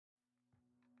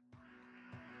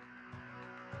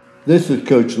This is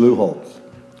Coach Lou Holtz,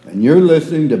 and you're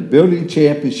listening to Building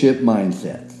Championship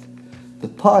Mindsets, the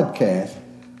podcast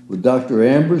with Dr.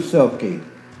 Amber Selke,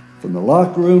 from the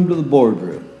locker room to the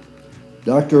boardroom.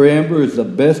 Dr. Amber is the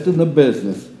best in the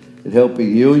business at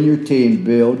helping you and your team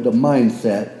build the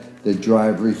mindset that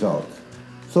drive results.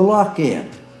 So lock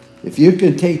in. If you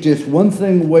can take just one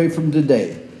thing away from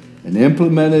today and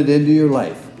implement it into your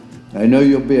life, I know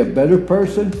you'll be a better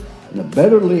person and a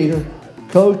better leader,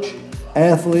 coach,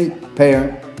 athlete,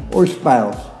 parent, or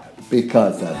spouse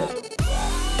because of it.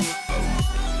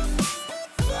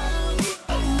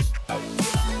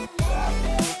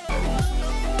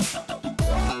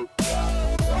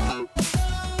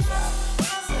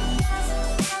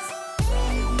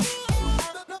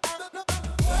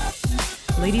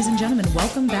 Ladies and gentlemen,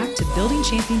 welcome back to Building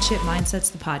Championship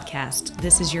Mindsets, the podcast.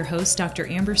 This is your host, Dr.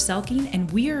 Amber Selke,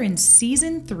 and we are in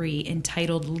Season 3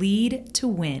 entitled Lead to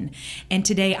Win. And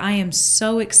today I am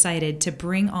so excited to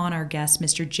bring on our guest,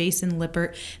 Mr. Jason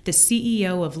Lippert, the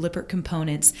CEO of Lippert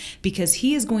Components, because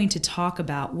he is going to talk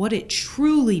about what it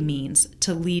truly means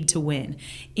to lead to win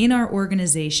in our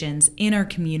organizations, in our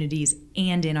communities,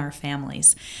 and in our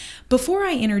families. Before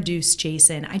I introduce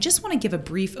Jason, I just want to give a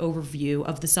brief overview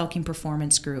of the Selke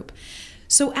Performance Group.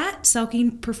 So at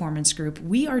Selke Performance Group,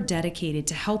 we are dedicated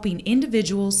to helping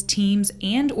individuals, teams,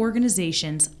 and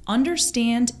organizations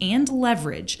understand and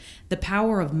leverage the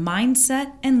power of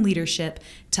mindset and leadership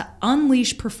to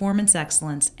unleash performance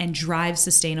excellence and drive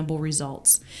sustainable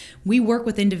results. We work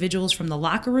with individuals from the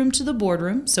locker room to the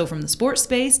boardroom, so from the sports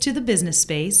space to the business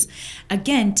space,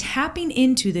 again, tapping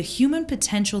into the human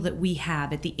potential that we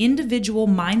have at the individual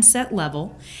mindset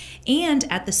level and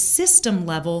at the system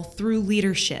level through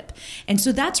leadership. And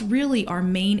so that's really our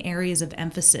main areas of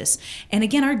emphasis. And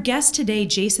again, our guest today,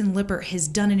 Jason Lippert, has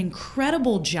done an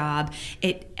incredible job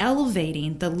at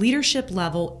elevating the leadership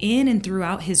level in and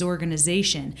throughout his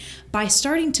organization by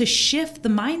starting to shift the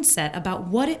mindset about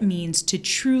what it means to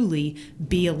truly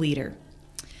be a leader.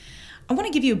 I want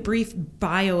to give you a brief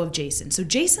bio of Jason. So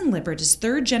Jason Lippert is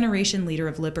third generation leader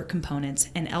of Lippert Components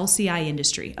and LCI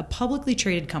Industry, a publicly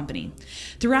traded company.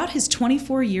 Throughout his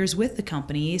 24 years with the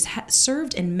company, he's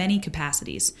served in many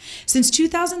capacities. Since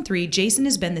 2003, Jason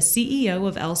has been the CEO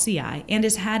of LCI and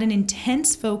has had an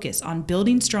intense focus on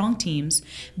building strong teams,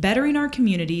 bettering our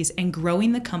communities, and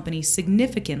growing the company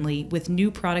significantly with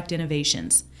new product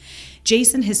innovations.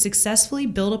 Jason has successfully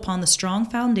built upon the strong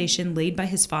foundation laid by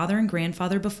his father and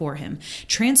grandfather before him,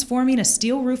 transforming a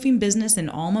steel roofing business in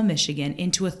Alma, Michigan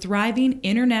into a thriving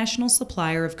international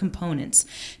supplier of components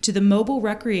to the mobile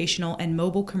recreational and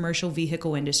mobile commercial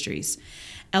vehicle industries.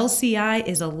 LCI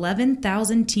is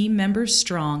 11,000 team members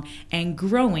strong and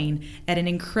growing at an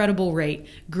incredible rate,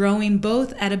 growing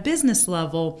both at a business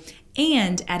level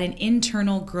and at an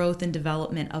internal growth and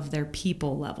development of their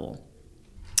people level.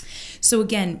 So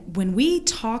again, when we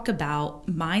talk about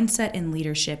mindset and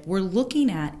leadership, we're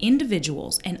looking at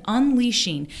individuals and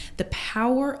unleashing the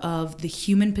power of the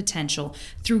human potential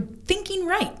through thinking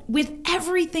right with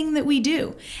everything that we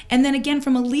do. And then again,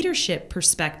 from a leadership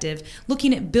perspective,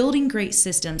 looking at building great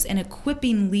systems and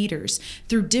equipping leaders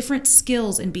through different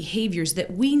skills and behaviors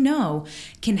that we know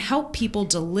can help people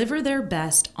deliver their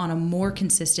best on a more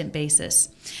consistent basis.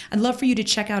 I'd love for you to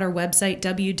check out our website,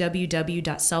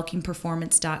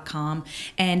 www.selkingperformance.com,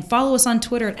 and follow us on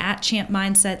Twitter at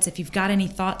 @ChampMindsets. If you've got any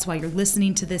thoughts while you're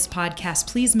listening to this podcast,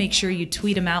 please make sure you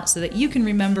tweet them out so that you can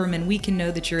remember them and we can know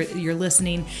that you're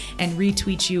listening and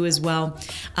retweet you as well.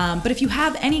 But if you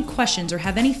have any questions or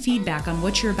have any feedback on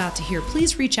what you're about to hear,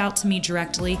 please reach out to me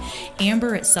directly,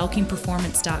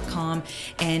 amber@selkingperformance.com,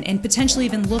 and potentially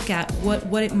even look at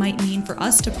what it might mean for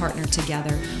us to partner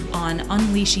together on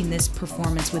unleashing this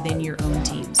performance within your own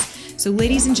teams. So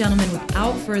ladies and gentlemen,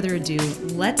 without further ado,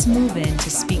 let's move into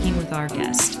speaking with our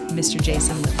guest, Mr.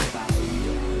 Jason Lippert.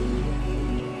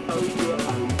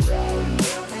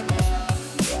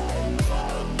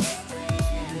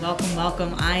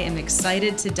 Welcome. I am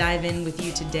excited to dive in with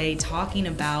you today talking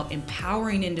about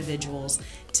empowering individuals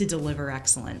to deliver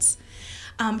excellence.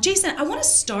 Jason, I want to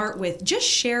start with just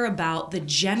share about the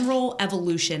general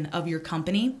evolution of your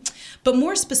company, but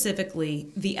more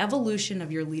specifically, the evolution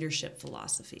of your leadership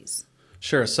philosophies.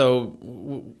 Sure. So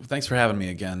thanks for having me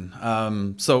again.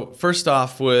 So first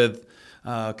off, with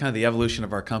kind of the evolution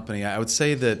of our company, I would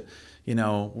say that,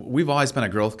 we've always been a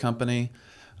growth company.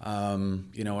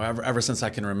 Ever since I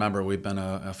can remember, we've been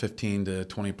a 15 to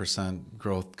 20%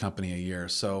 growth company a year.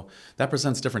 So that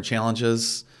presents different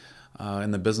challenges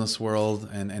in the business world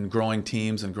and growing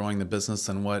teams and growing the business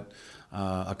and what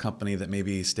a company that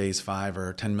maybe stays $5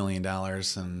 or $10 million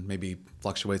and maybe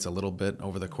fluctuates a little bit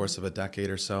over the course of a decade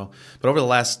or so. But over the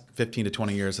last 15 to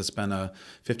 20 years, it's been a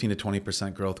 15 to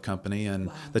 20% growth company. And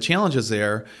Wow. the challenges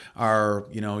there are,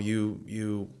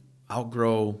 you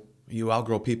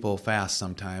outgrow people fast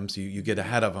sometimes. You get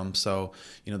ahead of them. So,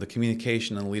 the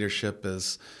communication and leadership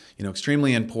is,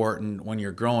 extremely important when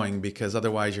you're growing, because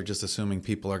otherwise you're just assuming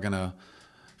people are going to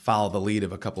follow the lead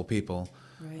of a couple people.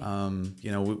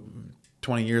 Right.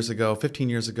 20 years ago, 15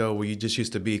 years ago, we just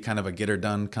used to be kind of a get or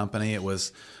done company. It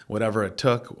was whatever it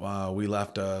took. We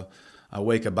left a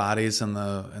wake of bodies in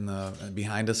the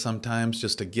behind us sometimes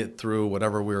just to get through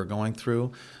whatever we were going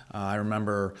through. I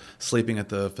remember sleeping at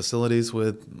the facilities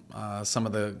with some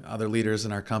of the other leaders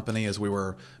in our company as we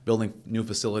were building new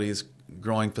facilities,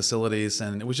 growing facilities,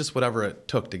 and it was just whatever it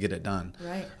took to get it done.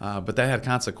 Right. But that had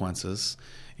consequences,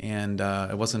 and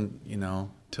it wasn't,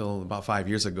 till about 5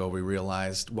 years ago we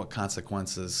realized what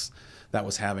consequences that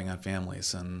was having on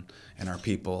families and our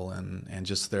people and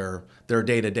just their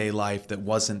day-to-day life that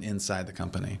wasn't inside the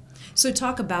company. So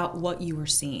talk about what you were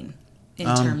seeing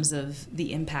in terms of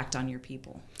the impact on your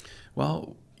people.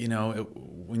 Well,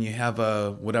 when you have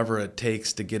a whatever it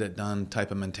takes to get it done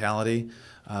type of mentality,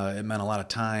 it meant a lot of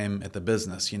time at the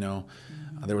business.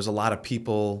 There was a lot of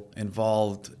people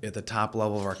involved at the top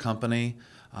level of our company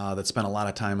that spent a lot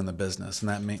of time in the business, and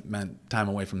that meant time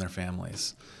away from their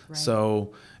families. Right.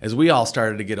 So as we all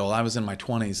started to get old, I was in my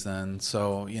 20s then,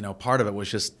 so part of it was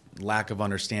just lack of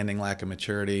understanding, lack of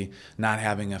maturity, not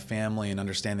having a family and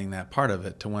understanding that part of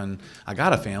it. To when I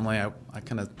got a family, I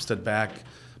kind of stood back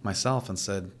myself and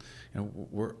said,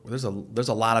 there's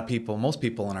a lot of people, most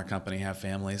people in our company have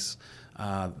families.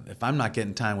 If I'm not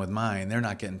getting time with mine, they're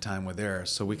not getting time with theirs.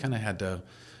 So we kind of had to,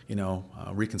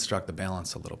 reconstruct the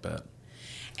balance a little bit.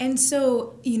 And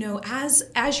so,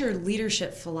 as your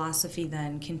leadership philosophy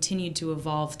then continued to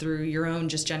evolve through your own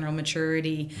just general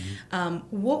maturity,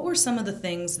 what were some of the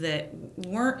things that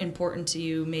weren't important to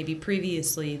you maybe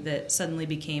previously that suddenly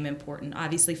became important?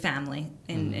 Obviously family,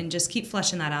 and just keep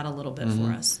fleshing that out a little bit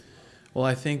for us. Well,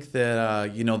 I think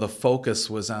that, the focus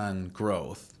was on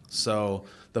growth. So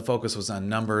the focus was on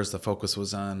numbers. The focus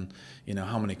was on,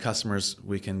 how many customers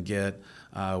we can get.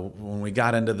 When we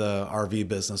got into the RV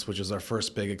business, which was our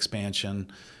first big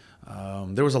expansion,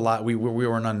 there was a lot. We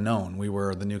were an unknown. We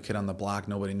were the new kid on the block.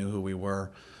 Nobody knew who we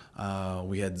were.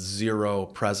 We had zero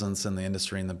presence in the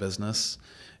industry and the business.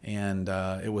 And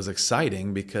it was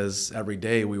exciting because every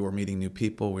day we were meeting new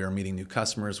people, we were meeting new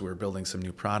customers, we were building some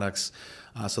new products.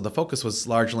 So the focus was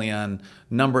largely on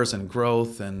numbers and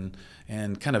growth and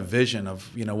kind of vision of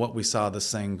what we saw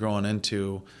this thing growing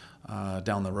into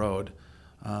down the road.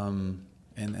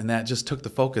 And that just took the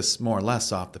focus more or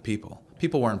less off the people.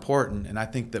 People were important, and I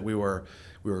think that we were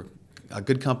a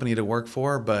good company to work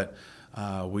for, but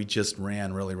we just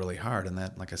ran really, really hard, and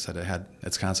that, like I said, it had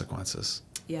its consequences.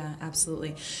 Yeah,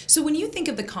 absolutely. So when you think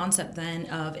of the concept then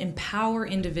of empower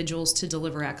individuals to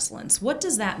deliver excellence, what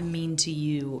does that mean to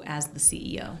you as the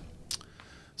CEO?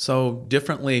 So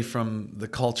differently from the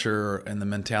culture and the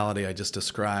mentality I just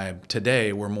described,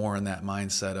 today we're more in that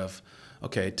mindset of,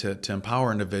 okay, to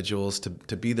empower individuals to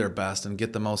be their best and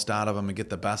get the most out of them and get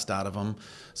the best out of them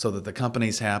so that the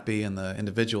company's happy and the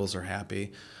individuals are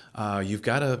happy. You've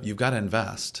got to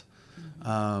invest.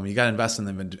 You got to invest in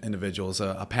the individuals.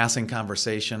 A passing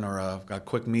conversation or a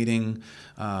quick meeting,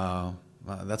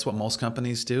 that's what most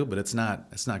companies do, but it's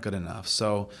not good enough.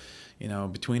 So,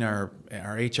 between our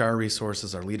HR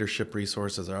resources, our leadership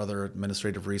resources, our other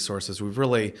administrative resources, we've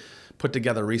really put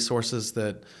together resources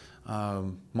that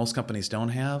most companies don't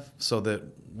have, so that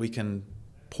we can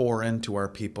pour into our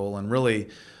people and really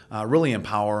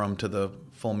empower them to the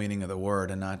full meaning of the word,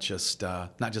 and not just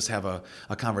have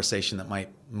a conversation that might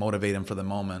motivate them for the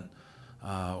moment,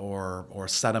 or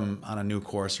set them on a new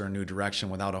course or a new direction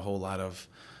without a whole lot of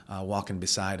walking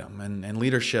beside them. And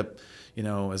leadership,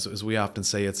 as we often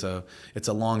say, it's a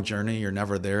long journey. You're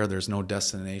never there. There's no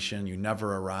destination. You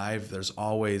never arrive. There's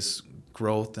always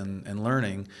growth and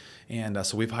learning. And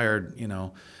so we've hired,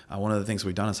 one of the things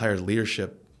we've done is hired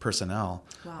leadership personnel,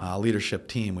 wow. Leadership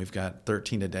team. We've got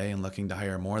 13 today and looking to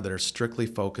hire more that are strictly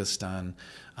focused on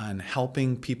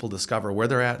helping people discover where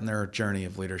they're at in their journey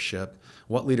of leadership,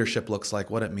 what leadership looks like,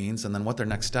 what it means, and then what their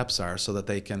next steps are so that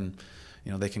they can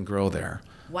grow there.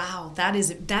 Wow, that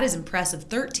is impressive.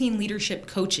 13 leadership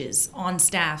coaches on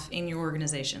staff in your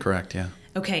organization. Correct, yeah.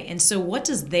 Okay, and so what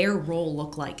does their role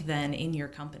look like then in your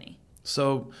company?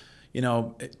 So,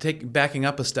 backing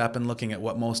up a step and looking at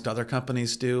what most other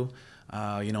companies do.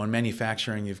 In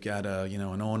manufacturing, you've got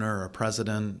an owner or a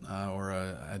president or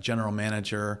a general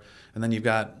manager, and then you've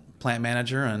got plant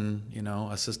manager and,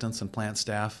 assistants and plant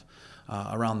staff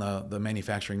around the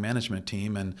manufacturing management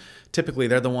team, and typically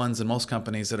they're the ones in most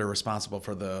companies that are responsible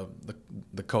for the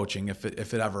coaching if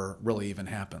it ever really even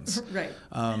happens. Right.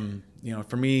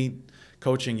 For me,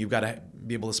 coaching, you've got to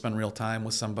be able to spend real time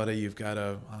with somebody. You've got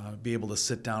to be able to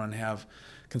sit down and have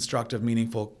constructive,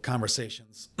 meaningful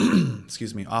conversations.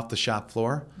 Excuse me, off the shop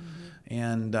floor.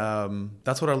 And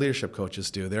that's what our leadership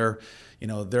coaches do.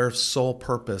 Their sole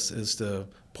purpose is to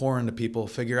pour into people,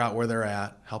 figure out where they're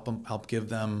at, help give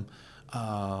them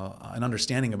an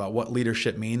understanding about what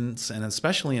leadership means, and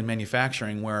especially in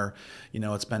manufacturing, where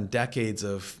it's been decades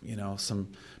of some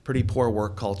pretty poor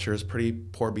work cultures, pretty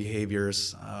poor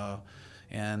behaviors,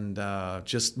 and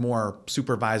just more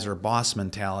supervisor boss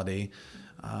mentality,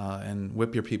 and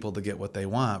whip your people to get what they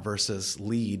want versus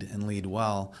lead and lead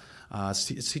well.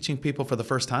 It's teaching people for the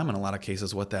first time in a lot of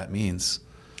cases what that means.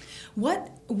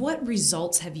 What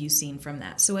results have you seen from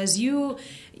that? So as you've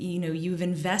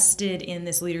invested in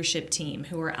this leadership team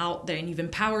who are out there, and you've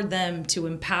empowered them to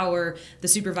empower the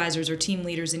supervisors or team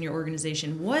leaders in your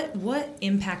organization, what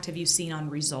impact have you seen on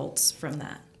results from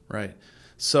that? Right.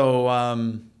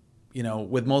 So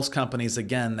with most companies,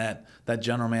 again, that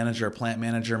general manager or plant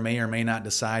manager may or may not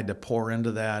decide to pour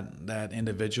into that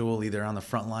individual, either on the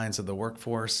front lines of the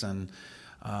workforce and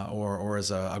or as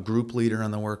a group leader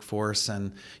in the workforce,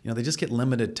 and they just get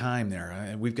limited time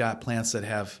there. We've got plants that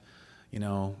have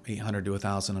 800 to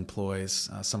 1,000 employees,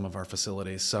 some of our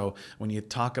facilities. So when you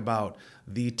talk about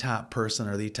the top person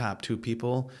or the top two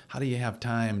people, how do you have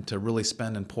time to really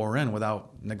spend and pour in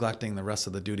without neglecting the rest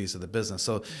of the duties of the business?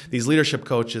 So these leadership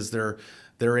coaches, they're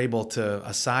able to,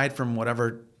 aside from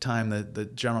whatever time the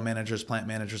general managers, plant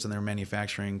managers, and their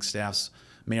manufacturing staffs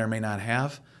may or may not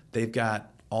have, they've got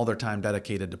all their time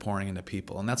dedicated to pouring into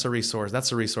people. And that's a resource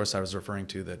I was referring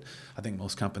to that I think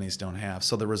most companies don't have.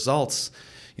 So the results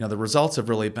have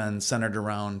really been centered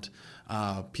around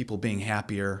people being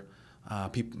happier,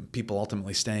 people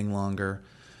ultimately staying longer,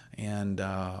 and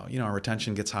our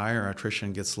retention gets higher, our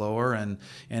attrition gets lower, and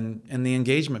the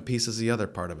engagement piece is the other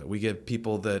part of it. We get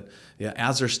people that,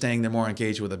 as they're staying, they're more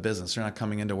engaged with the business. They're not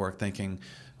coming into work thinking,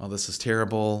 "Oh, this is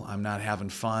terrible. I'm not having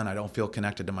fun. I don't feel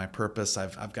connected to my purpose.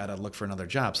 I've got to look for another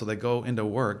job." So they go into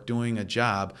work doing a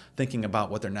job, thinking about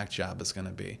what their next job is going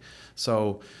to be.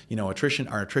 So our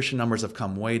attrition numbers have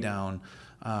come way down.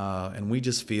 And we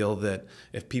just feel that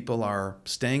if people are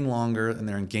staying longer and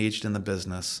they're engaged in the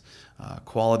business,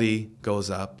 quality goes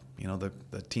up.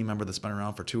 The team member that's been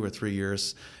around for 2 or 3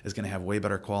 years is going to have way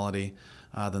better quality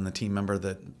than the team member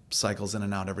that cycles in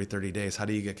and out every 30 days. How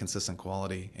do you get consistent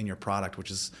quality in your product, which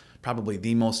is probably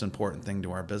the most important thing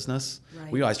to our business?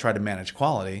 Right. We always try to manage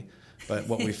quality, but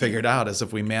what we figured out is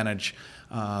if we manage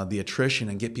the attrition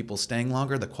and get people staying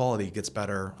longer, the quality gets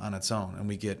better on its own, and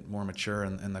we get more mature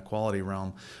in the quality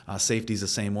realm. Safety is the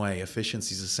same way.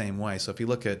 Efficiency is the same way. So if you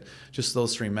look at just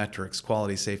those three metrics,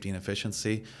 quality, safety, and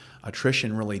efficiency,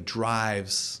 attrition really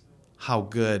drives how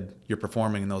good you're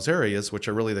performing in those areas, which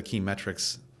are really the key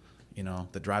metrics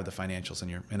that drive the financials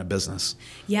in a business.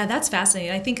 Yeah, that's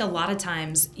fascinating. I think a lot of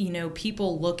times,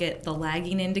 people look at the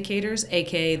lagging indicators,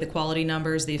 aka the quality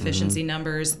numbers, the efficiency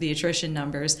numbers, the attrition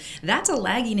numbers. That's a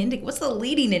lagging indicator. What's the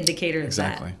leading indicator of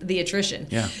that? The attrition.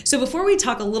 Yeah. So before we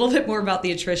talk a little bit more about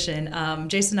the attrition,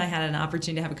 Jason and I had an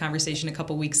opportunity to have a conversation a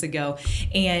couple weeks ago,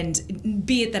 and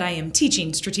be it that I am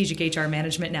teaching strategic HR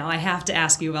management now, I have to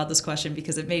ask you about this question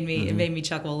because it made me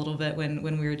chuckle a little bit when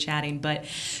we were chatting. But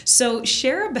so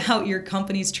share about your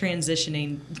company's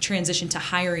transition to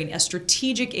hiring a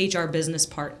strategic HR business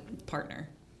partner.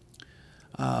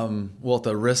 Well, at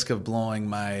the risk of blowing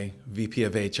my VP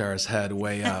of HR's head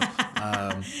way up.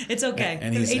 It's okay.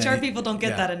 HR people don't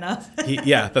get that enough.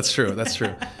 Yeah, that's true. That's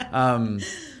true.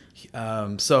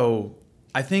 So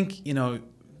I think,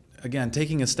 again,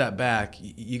 taking a step back,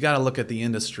 you got to look at the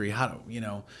industry.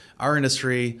 Our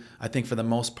industry, I think for the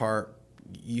most part,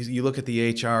 you look at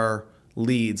the HR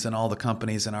leads in all the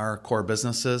companies in our core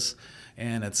businesses,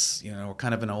 and it's we're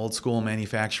kind of an old school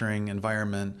manufacturing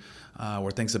environment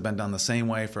where things have been done the same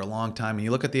way for a long time. And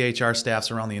you look at the HR staffs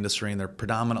around the industry, and they're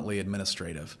predominantly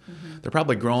administrative. They're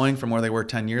probably growing from where they were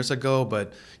 10 years ago,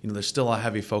 but there's still a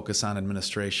heavy focus on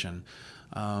administration.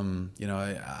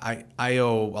 I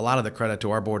owe a lot of the credit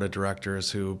to our board of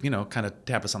directors who, kind of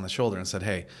tap us on the shoulder and said,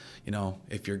 hey,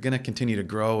 if you're going to continue to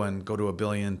grow and go to $1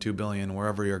 billion, $2 billion,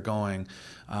 wherever you're going,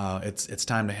 it's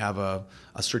time to have a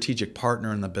strategic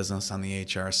partner in the business on the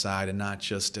HR side, and not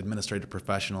just administrative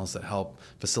professionals that help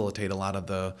facilitate a lot of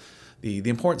the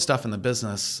important stuff in the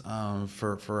business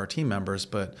for our team members,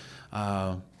 but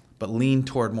lean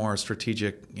toward more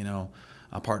strategic,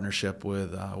 a partnership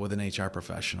with an HR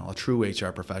professional, a true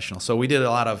HR professional. So we did a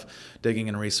lot of digging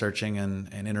and researching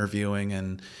and interviewing,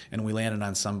 and we landed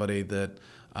on somebody that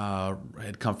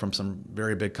had come from some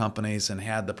very big companies and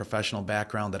had the professional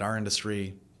background that our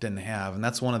industry didn't have. And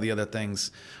that's one of the other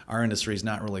things our industry is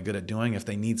not really good at doing. If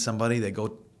they need somebody, they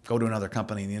go to another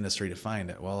company in the industry to find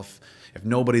it. Well, if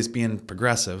nobody's being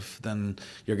progressive, then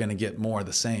you're going to get more of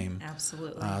the same.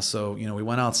 Absolutely. So we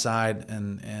went outside,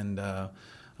 and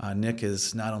Nick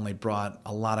has not only brought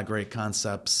a lot of great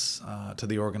concepts to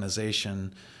the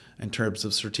organization in terms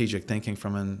of strategic thinking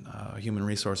from a human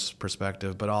resource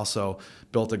perspective, but also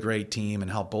built a great team and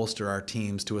helped bolster our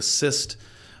teams to assist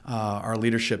our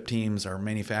leadership teams, our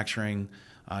manufacturing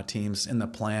teams in the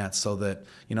plant, so that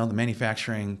the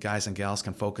manufacturing guys and gals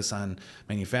can focus on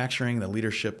manufacturing, the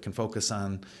leadership can focus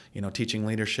on teaching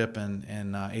leadership,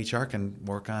 and HR can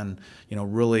work on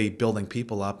really building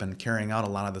people up and carrying out a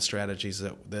lot of the strategies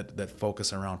that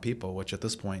focus around people, which at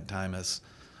this point in time is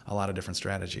a lot of different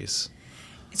strategies.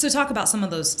 So talk about some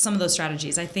of those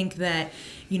strategies. I think that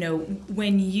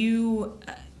when you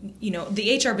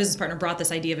the HR business partner brought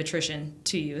this idea of attrition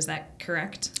to you. Is that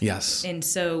correct? Yes. And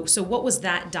so what was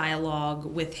that dialogue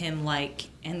with him like,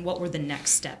 and what were the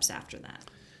next steps after that?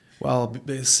 Well,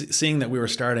 seeing that we were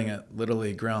starting at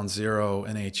literally ground zero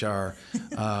in HR,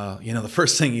 the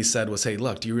first thing he said was, "Hey,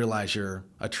 look, do you realize your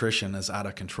attrition is out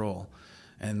of control?"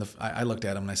 And I looked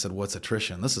at him and I said, "What's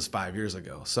attrition?" This is 5 years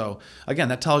ago. So again,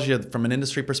 that tells you from an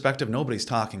industry perspective, nobody's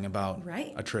talking about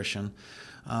attrition.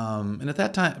 And at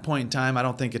that point in time, I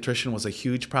don't think attrition was a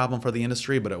huge problem for the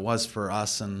industry, but it was for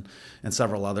us and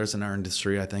several others in our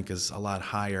industry. I think is a lot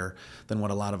higher than what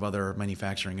a lot of other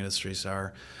manufacturing industries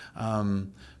are.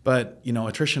 But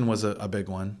attrition was a big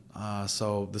one.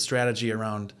 So the strategy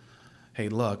around, hey,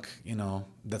 look,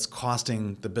 that's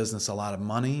costing the business a lot of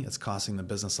money. It's costing the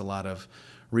business a lot of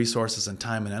resources and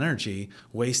time and energy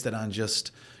wasted on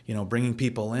just bringing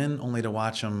people in only to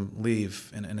watch them leave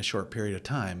in a short period of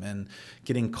time, and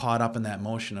getting caught up in that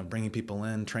motion of bringing people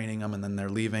in, training them, and then they're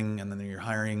leaving, and then you're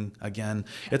hiring again.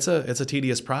 It's a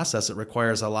tedious process. It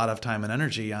requires a lot of time and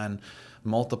energy on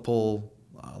multiple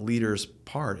leaders'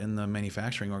 part in the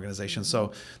manufacturing organization.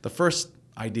 So the first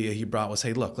idea he brought was,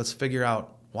 hey, look, let's figure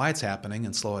out why it's happening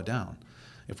and slow it down.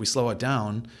 If we slow it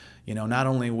down, not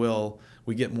only will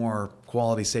we get more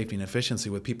quality, safety, and efficiency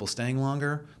with people staying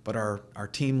longer, but our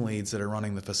team leads that are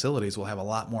running the facilities will have a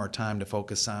lot more time to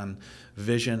focus on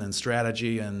vision and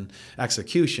strategy and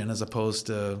execution, as opposed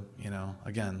to,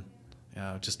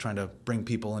 just trying to bring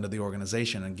people into the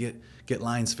organization and get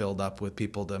lines filled up with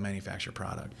people to manufacture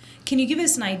product. Can you give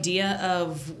us an idea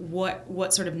of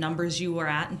what sort of numbers you were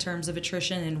at in terms of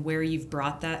attrition, and where you've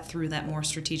brought that through that more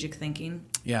strategic thinking?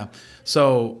 Yeah.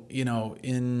 So,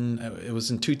 it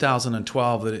was in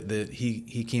 2012 that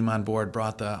he came on board,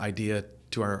 brought the idea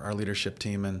to our leadership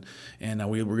team, and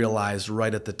we realized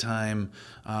right at the time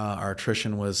our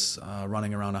attrition was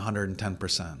running around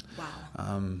 110%. Wow.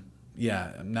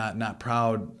 Yeah, I'm not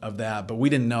proud of that, but we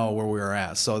didn't know where we were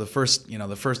at. So the first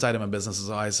item of business is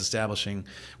always establishing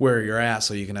where you're at,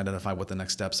 so you can identify what the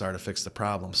next steps are to fix the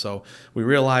problem. So we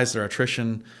realized our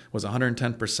attrition was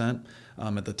 110%.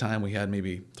 At the time, we had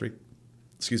maybe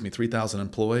 3,000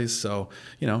 employees. So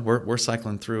we're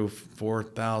cycling through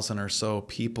 4,000 or so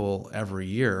people every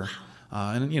year,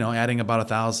 and adding about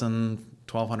 1,000,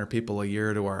 1,200 people a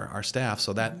year to our staff.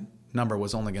 So that number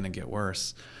was only going to get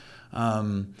worse. We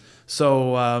were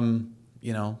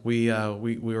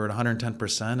at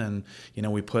 110%,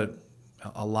 and we put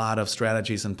a lot of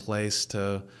strategies in place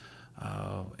to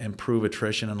improve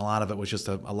attrition, and a lot of it was just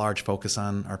a large focus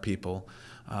on our people.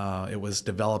 It was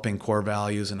developing core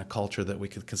values and a culture that we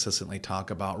could consistently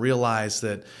talk about. Realize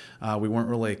that we weren't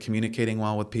really communicating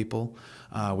well with people.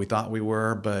 We thought we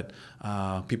were, but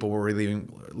people were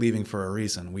leaving for a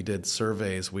reason. We did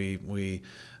surveys. We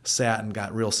sat and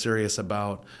got real serious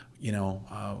about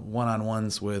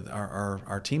one-on-ones with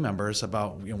our team members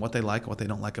about what they like, what they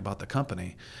don't like about the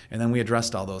company. And then we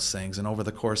addressed all those things. And over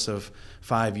the course of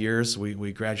 5 years,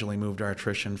 we gradually moved our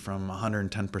attrition from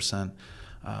 110%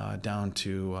 down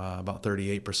to about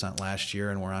 38% last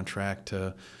year, and we're on track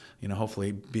to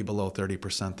hopefully be below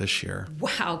 30% this year.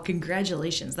 Wow,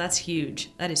 congratulations. That's huge.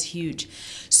 That is huge.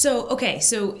 So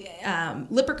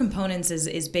Lippert Components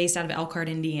is based out of Elkhart,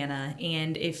 Indiana.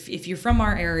 And if you're from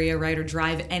our area, right, or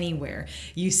drive anywhere,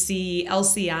 you see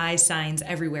LCI signs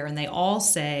everywhere, and they all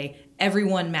say,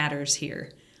 "Everyone matters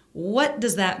here." What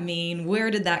does that mean? Where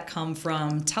did that come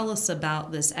from? Tell us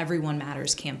about this Everyone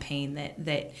Matters campaign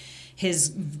that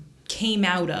came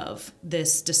out of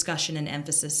this discussion and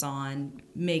emphasis on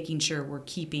making sure we're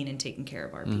keeping and taking care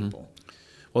of our people.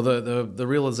 Well, the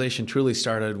realization truly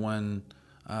started when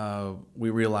we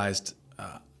realized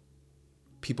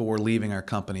people were leaving our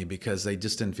company because they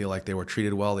just didn't feel like they were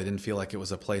treated well. They didn't feel like it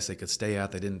was a place they could stay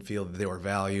at. They didn't feel that they were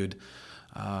valued.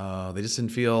 They just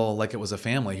didn't feel like it was a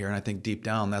family here. And I think deep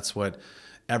down, that's what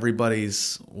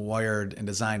everybody's wired and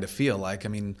designed to feel like. I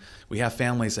mean, we have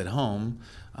families at home.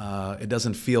 It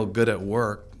doesn't feel good at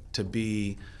work to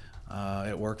be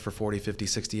at work for 40, 50,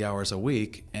 60 hours a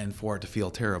week and for it to feel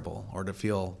terrible or to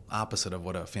feel opposite of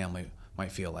what a family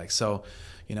might feel like. So,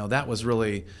 that was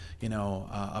really,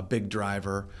 a big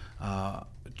driver. Bob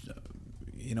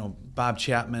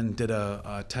Chapman did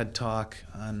a TED Talk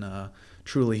on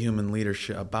truly human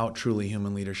leadership, about truly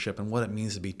human leadership and what it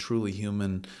means to be truly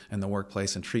human in the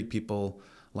workplace and treat people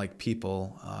like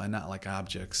people and not like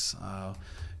objects.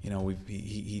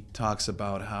 He talks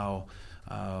about how,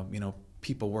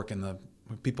 people walk into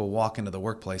the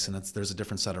workplace and there's a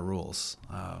different set of rules.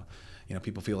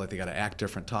 People feel like they got to act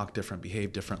different, talk different,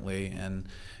 behave differently, and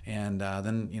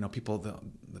then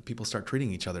people start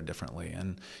treating each other differently.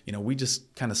 And we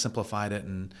just kind of simplified it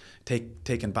and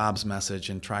taken Bob's message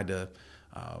and tried to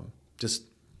just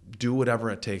do whatever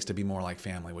it takes to be more like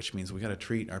family, which means we got to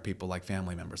treat our people like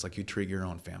family members, like you treat your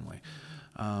own family.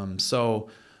 Bob's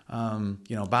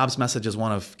message is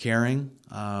one of caring.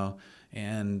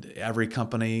 And every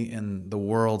company in the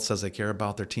world says they care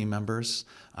about their team members,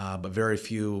 but very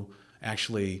few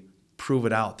actually prove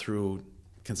it out through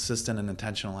consistent and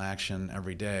intentional action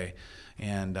every day.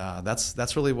 And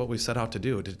that's really what we set out to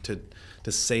do.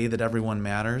 To say that everyone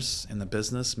matters in the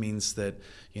business means that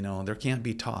there can't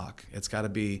be talk. It's got to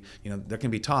be there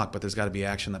can be talk, but there's got to be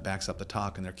action that backs up the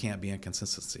talk, and there can't be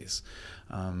inconsistencies.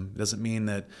 Doesn't mean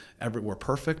that we're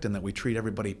perfect and that we treat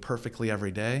everybody perfectly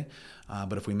every day.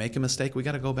 But if we make a mistake, we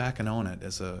got to go back and own it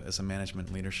as a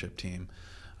management leadership team.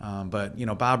 But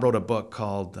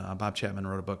Bob Chapman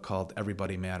wrote a book called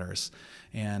Everybody Matters,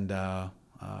 and the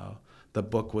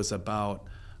book was about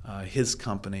his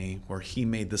company where he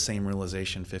made the same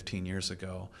realization 15 years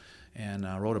ago, and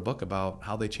wrote a book about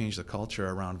how they changed the culture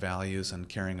around values and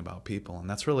caring about people. And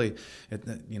that's really,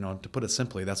 to put it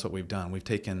simply, that's what we've done. We've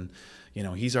taken,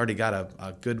 he's already got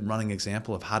a good running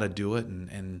example of how to do it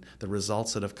and the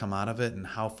results that have come out of it and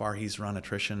how far he's run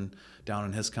attrition down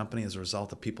in his company as a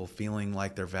result of people feeling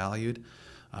like they're valued.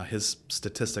 His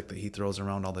statistic that he throws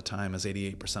around all the time is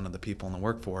 88% of the people in the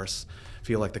workforce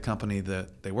feel like the company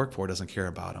that they work for doesn't care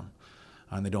about them,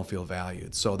 and they don't feel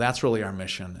valued. So that's really our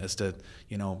mission, is to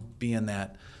be in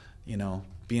that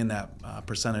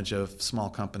percentage of small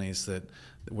companies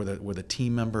where the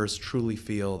team members truly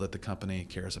feel that the company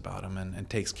cares about them and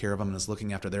takes care of them and is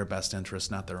looking after their best interests,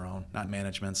 not their own, not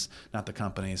management's, not the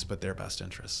company's, but their best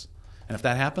interests. And if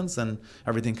that happens, then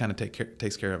everything kind of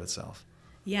takes care of itself.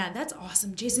 Yeah, that's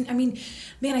awesome, Jason. I mean,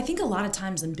 man, I think a lot of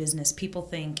times in business, people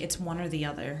think it's one or the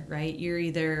other, right? You're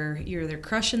either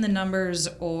crushing the numbers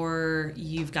or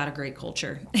you've got a great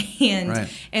culture,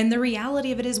 and the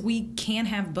reality of it is we can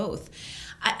have both.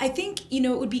 I think it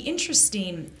would be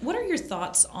interesting. What are your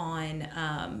thoughts on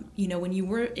when you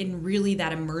were in really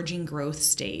that emerging growth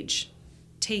stage,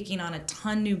 taking on a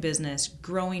ton new business,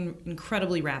 growing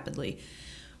incredibly rapidly?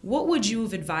 What would you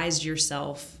have advised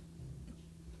yourself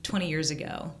 20 years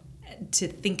ago to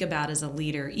think about as a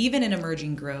leader, even in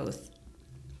emerging growth,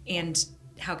 and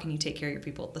how can you take care of your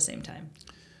people at the same time?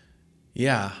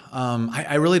 Yeah,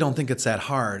 I really don't think it's that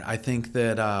hard. I think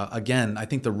that, I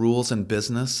think the rules in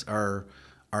business are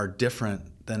different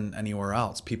than anywhere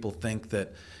else. People think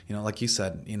that, like you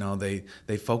said,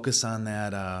 they focus on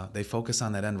that. They focus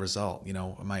on that end result.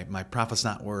 My profit's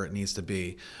not where it needs to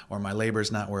be, or my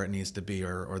labor's not where it needs to be,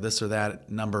 or this or that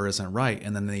number isn't right.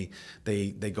 And then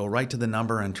they go right to the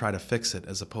number and try to fix it,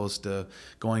 as opposed to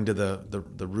going to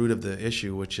the root of the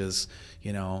issue, which is,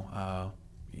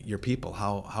 your people.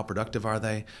 How productive are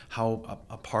they? How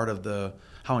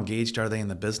how engaged are they in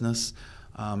the business?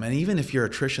 And even if your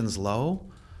attrition's low,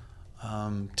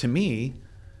 to me,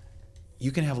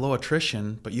 you can have low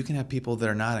attrition, but you can have people that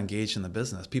are not engaged in the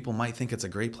business. People might think it's a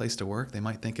great place to work. They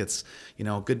might think it's,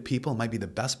 good people. It might be the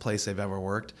best place they've ever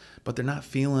worked, but they're not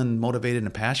feeling motivated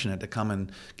and passionate to come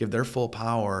and give their full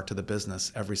power to the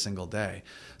business every single day.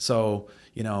 So,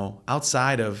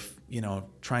 outside of,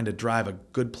 trying to drive a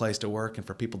good place to work and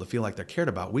for people to feel like they're cared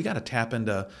about, we got to tap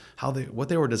into what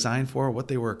they were designed for, what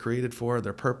they were created for,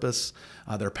 their purpose,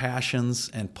 their passions,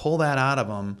 and pull that out of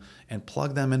them and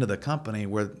plug them into the company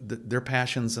where their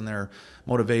passions and their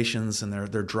motivations and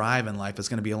their drive in life is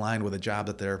going to be aligned with a job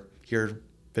that they're here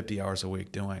 50 hours a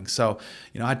week doing. So,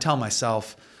 I tell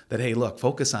myself that, hey, look,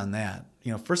 focus on that.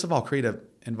 First of all, create an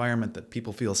environment that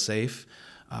people feel safe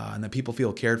and that people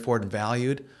feel cared for and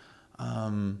valued.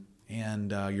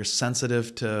 and you're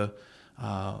sensitive to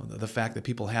the fact that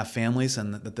people have families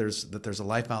and that there's a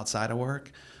life outside of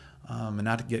work, and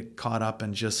not to get caught up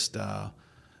in just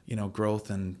growth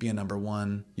and being number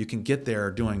one. You can get there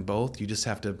doing both. You just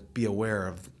have to be aware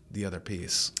of the other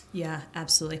piece. Yeah,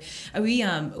 absolutely. We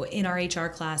in our HR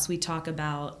class, we talk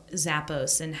about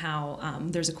Zappos and how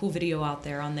there's a cool video out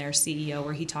there on their CEO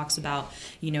where he talks about,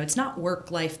 it's not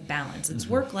work-life balance, it's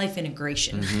work-life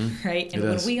integration, right? And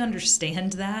when we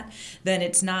understand that, then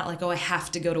it's not like, I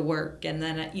have to go to work, and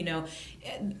then,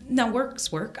 now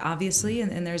work's work, obviously,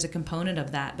 and there's a component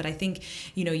of that. But I think,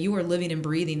 you are living and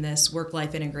breathing this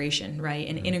work-life integration, right?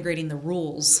 And integrating the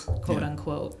rules, quote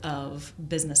unquote, of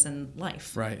business and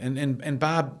life. Right. And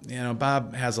Bob,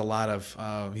 Bob has a lot of,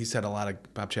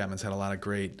 Bob Chapman's had a lot of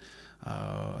great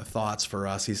thoughts for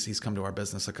us. He's come to our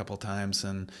business a couple times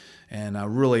and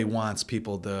really wants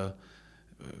people to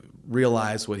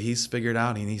realize what he's figured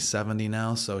out. And he's 70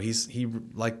 now, so he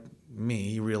like me,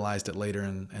 he realized it later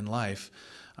in life,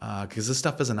 because this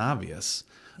stuff isn't obvious.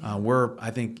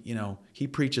 I think he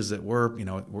preaches that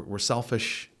we're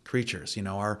selfish creatures.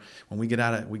 When we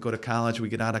go to college, we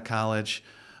get out of college,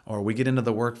 or we get into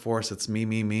the workforce, it's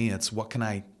me. It's what can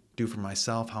I do for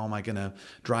myself? How am I going to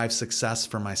drive success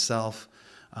for myself?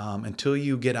 Until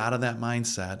you get out of that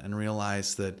mindset and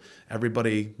realize that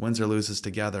everybody wins or loses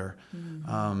together,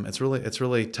 it's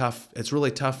really tough. It's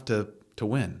really tough to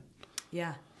win.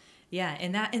 Yeah. Yeah,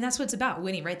 and that's what it's about,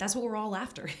 winning, right? That's what we're all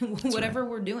after. Whatever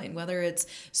we're doing, whether it's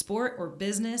sport or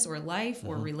business or life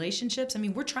or relationships. I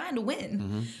mean, we're trying to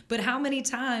win. But how many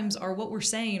times are what we're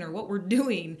saying or what we're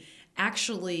doing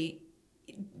actually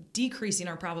decreasing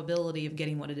our probability of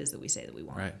getting what it is that we say that we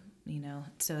want? Right.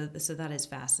 So that is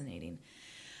fascinating.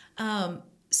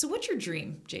 So what's your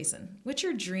dream, Jason? What's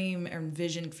your dream and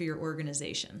vision for your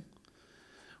organization?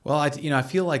 Well, I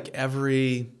feel like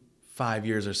every 5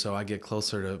 years or so, I get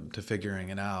closer to figuring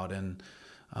it out. And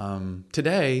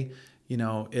today,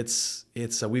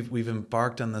 we've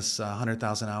embarked on this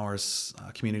 100,000 hours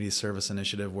community service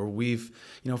initiative where we've,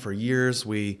 for years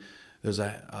there's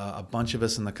a bunch of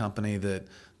us in the company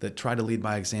that try to lead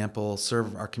by example,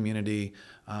 serve our community,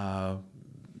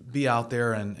 be out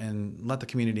there and let the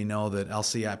community know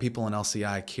that people in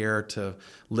LCI care to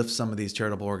lift some of these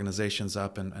charitable organizations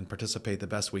up and participate the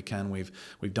best we can.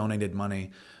 We've donated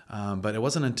money, but it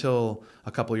wasn't until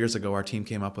a couple of years ago our team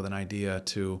came up with an idea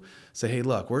to say, hey,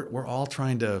 look, we're all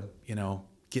trying to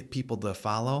get people to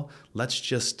follow. Let's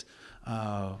just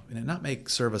not make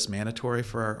service mandatory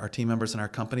for our team members in our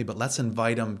company, but let's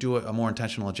invite them, do a more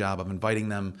intentional job of inviting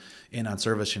them in on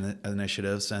service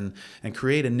initiatives and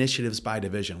create initiatives by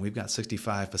division. We've got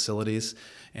 65 facilities,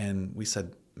 and we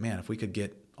said, man, if we could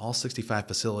get all 65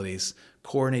 facilities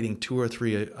coordinating 2 or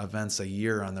 3 events a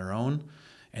year on their own,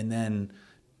 and then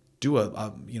do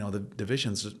the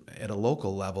divisions at a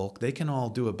local level, they can all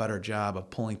do a better job of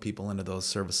pulling people into those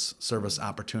service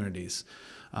opportunities.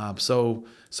 So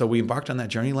we embarked on that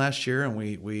journey last year, and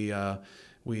we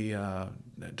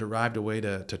derived a way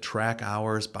to track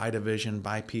hours by division,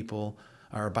 by people,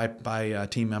 or by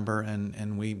team member,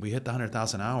 and we hit the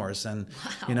 100,000 hours, and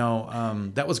wow.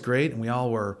 That was great, and we all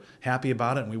were happy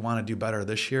about it, and we want to do better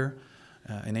this year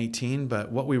in 18.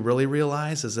 But what we really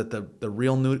realized is that the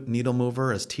real needle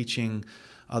mover is teaching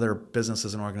other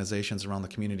businesses and organizations around the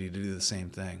community to do the same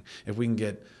thing. If we can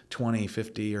get 20,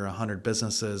 50, or 100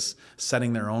 businesses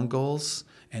setting their own goals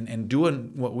and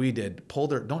doing what we did,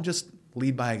 don't just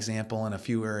lead by example in a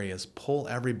few areas, pull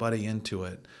everybody into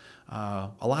it. A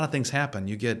lot of things happen.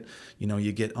 You get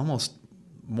almost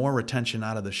more retention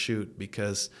out of the chute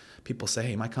because people say,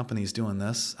 hey, my company's doing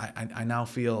this. I now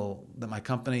feel that my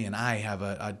company and I have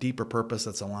a deeper purpose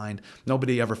that's aligned.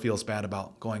 Nobody ever feels bad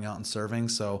about going out and serving.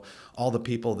 So all the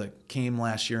people that came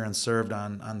last year and served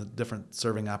on the different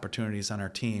serving opportunities on our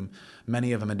team,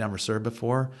 many of them had never served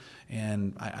before.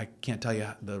 And I can't tell you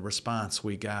the response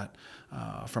we got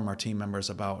from our team members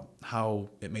about how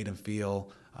it made them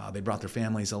feel. They brought their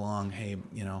families along. Hey,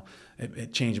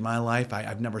 it changed my life.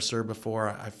 I've never served before.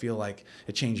 I feel like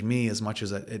it changed me as much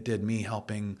as it did me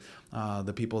helping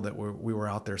the people that we were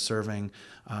out there serving.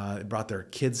 It brought their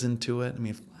kids into it. I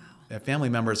mean, if family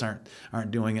members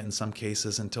aren't doing it in some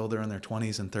cases until they're in their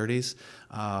 20s and 30s,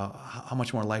 how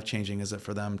much more life-changing is it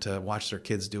for them to watch their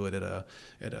kids do it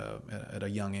at a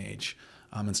young age?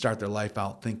 And start their life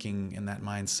out thinking in that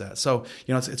mindset. So,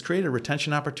 it's created a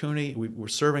retention opportunity. We're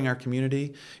serving our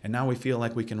community, and now we feel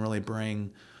like we can really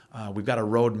bring, we've got a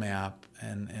roadmap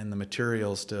and the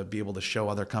materials to be able to show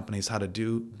other companies how to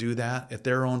do that at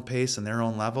their own pace and their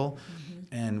own level.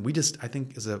 Mm-hmm. And I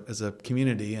think as a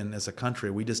community and as a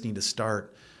country, we just need to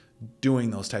start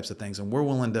doing those types of things, and we're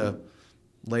willing to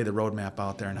lay the roadmap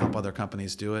out there and help other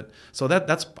companies do it. So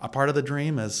that's a part of the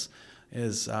dream is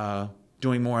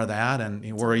doing more of that,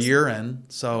 and we're a year in,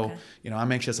 so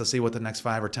I'm anxious to see what the next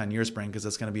 5 or 10 years bring, because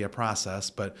it's going to be a process.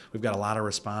 But we've got a lot of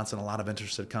response and a lot of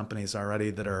interested companies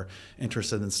already that are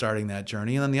interested in starting that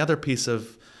journey. And then the other piece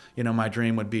of my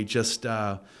dream would be just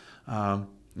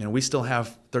we still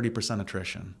have 30%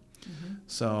 attrition.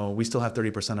 So we still have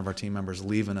 30% of our team members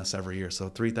leaving us every year. So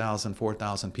 3,000,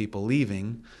 4,000 people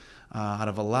leaving out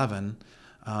of 11.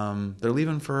 They're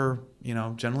leaving for,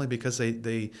 generally because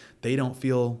they don't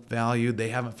feel valued. They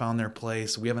haven't found their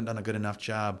place. We haven't done a good enough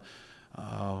job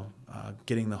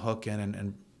getting the hook in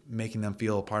and making them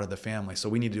feel a part of the family. So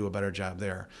we need to do a better job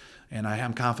there. And I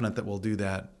am confident that we'll do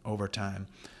that over time.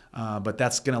 But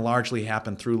that's going to largely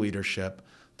happen through leadership,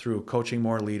 through coaching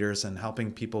more leaders and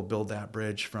helping people build that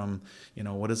bridge from,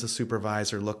 what does a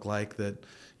supervisor look like that,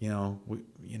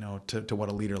 to what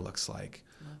a leader looks like.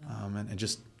 And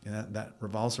just that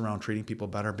revolves around treating people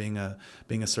better, being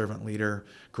a servant leader,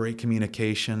 great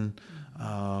communication,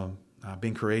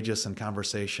 being courageous in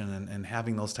conversation, and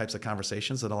having those types of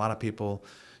conversations that a lot of people,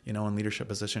 in leadership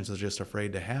positions are just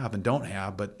afraid to have and don't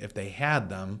have. But if they had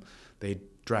them, they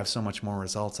drive so much more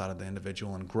results out of the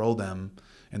individual and grow them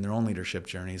in their own leadership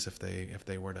journeys if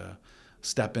they were to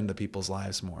step into people's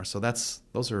lives more. So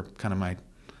those are kind of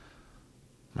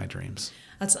my dreams.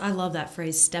 I love that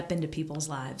phrase, step into people's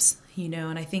lives,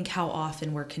 and I think how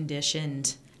often we're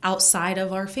conditioned outside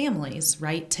of our families,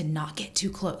 right, to not get too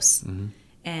close.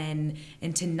 And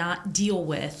to not deal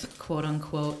with, quote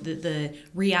unquote, the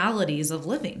realities of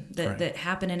living that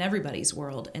happen in everybody's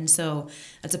world. And so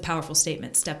that's a powerful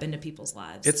statement, step into people's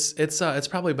lives. It's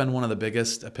probably been one of the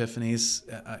biggest epiphanies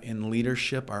in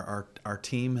leadership our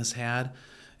team has had,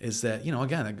 is that,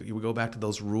 again, we go back to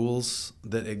those rules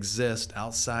that exist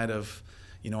outside of,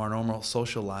 our normal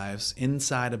social lives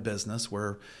inside a business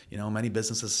where, many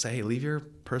businesses say, hey, leave your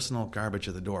personal garbage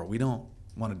at the door. We don't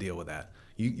want to deal with that.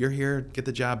 You're here, get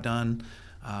the job done.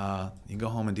 You can go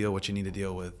home and deal what you need to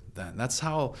deal with then. That's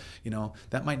how,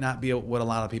 that might not be what a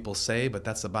lot of people say, but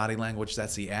that's the body language,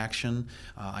 that's the action.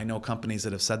 I know companies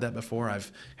that have said that before.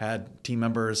 I've had team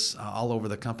members all over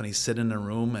the company sit in a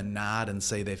room and nod and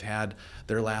say they've had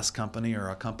their last company or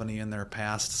a company in their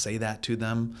past say that to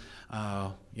them,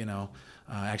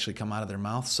 actually come out of their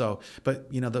mouth. So,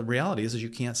 but, the reality is you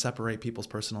can't separate people's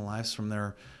personal lives from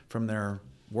their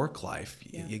work life.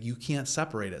 Yeah. You can't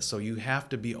separate it. So you have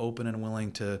to be open and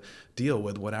willing to deal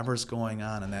with whatever's going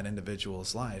on in that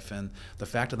individual's life. And the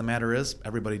fact of the matter is,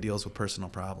 everybody deals with personal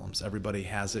problems. Everybody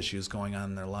has issues going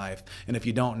on in their life. And if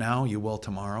you don't now, you will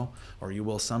tomorrow, or you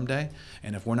will someday.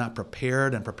 And if we're not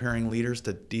prepared and preparing leaders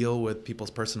to deal with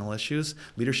people's personal issues,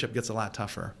 leadership gets a lot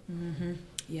tougher. Mm-hmm.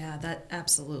 Yeah, that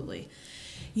absolutely.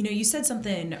 You said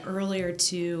something earlier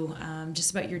too,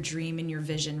 just about your dream and your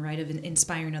vision, right, of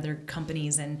inspiring other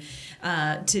companies and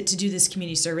to do this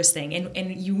community service thing.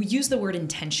 And you use the word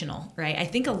intentional, right? I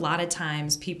think a lot of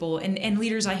times people and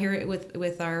leaders, I hear it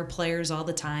with our players all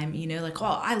the time, like,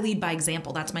 oh, I lead by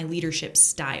example. That's my leadership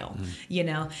style,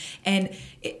 And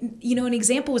an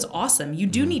example is awesome. You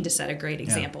do need to set a great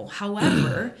example. Yeah.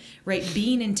 However, right,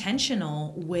 being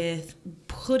intentional with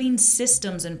putting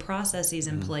systems and processes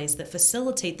in place that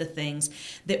facilitate the things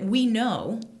that we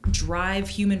know drive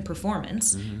human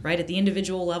performance, right, at the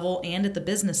individual level and at the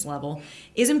business level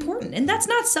is important. And that's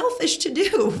not selfish to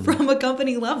do from a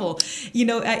company level.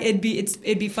 It'd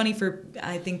be funny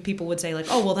I think people would say like,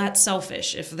 oh, well, that's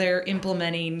selfish if they're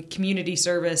implementing community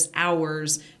service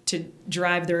hours to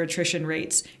drive their attrition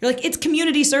rates. You're like, it's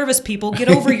community service, people. Get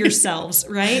over yourselves,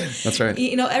 right? That's right.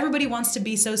 Everybody wants to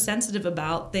be so sensitive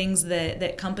about things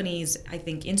that companies, I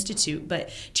think, institute. But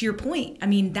to your point, I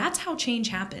mean, that's how change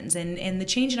happens. And the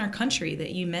change in our country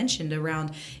that you mentioned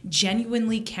around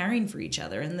genuinely caring for each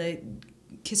other and the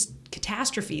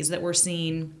catastrophes that we're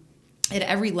seeing at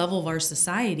every level of our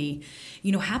society,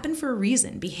 happen for a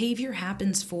reason. Behavior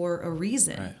happens for a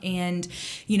reason. Right. And,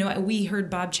 we heard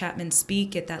Bob Chapman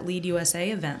speak at that Lead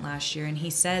USA event last year, and he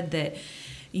said that,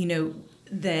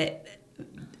 that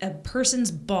a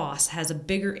person's boss has a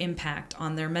bigger impact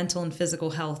on their mental and physical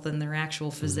health than their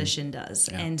actual physician does.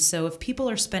 Yeah. And so if people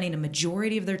are spending a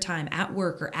majority of their time at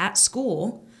work or at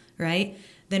school, right,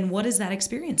 then what is that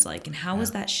experience like? And how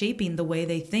is that shaping the way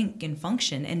they think and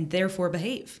function and therefore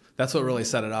behave? That's what really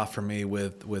set it off for me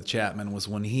with Chapman, was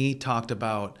when he talked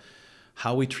about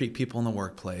how we treat people in the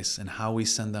workplace and how we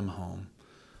send them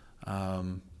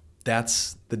home.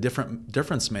 That's the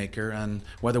difference maker on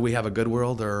whether we have a good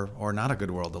world or not a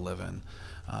good world to live in.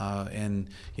 And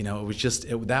it was just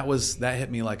that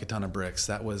hit me like a ton of bricks.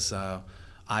 That was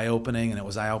eye-opening, and it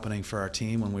was eye-opening for our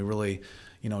team when we really,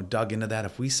 dug into that.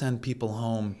 If we send people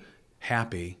home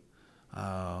happy,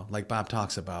 like Bob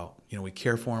talks about, we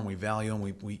care for them, we value them,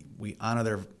 we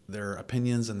honor their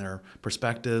opinions and their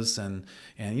perspectives, and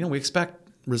we expect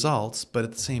results, but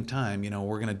at the same time,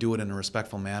 we're going to do it in a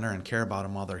respectful manner and care about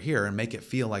them while they're here and make it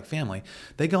feel like family.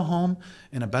 They go home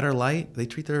in a better light. They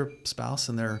treat their spouse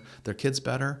and their kids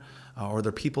better, or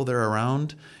their people they're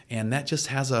around, and that just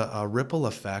has a ripple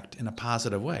effect in a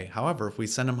positive way. However, if we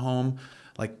send them home,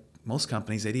 like most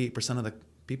companies, 88% of the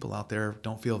people out there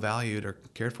don't feel valued or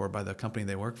cared for by the company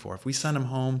they work for. If we send them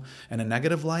home in a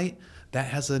negative light, that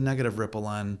has a negative ripple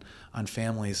on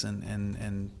families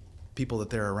and people that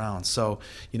they're around. So,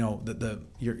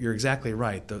 you're exactly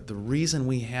right. The reason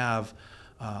we have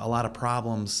a lot of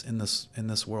problems in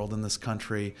this world, in this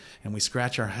country, and we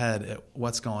scratch our head at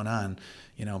what's going on.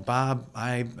 Bob,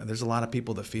 there's a lot of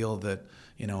people that feel that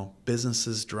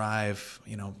businesses drive,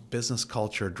 business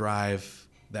culture drive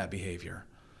that behavior.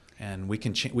 And we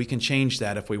can change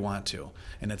that if we want to.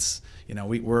 And it's,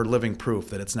 we're living proof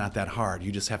that it's not that hard.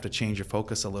 You just have to change your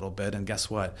focus a little bit. And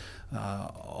guess what?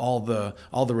 All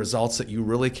the results that you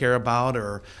really care about,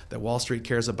 or that Wall Street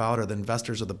cares about, or the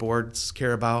investors or the boards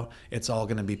care about, it's all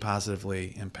going to be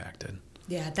positively impacted.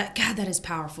 Yeah, that is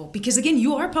powerful, because again,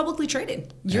 you are publicly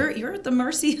traded. You're at the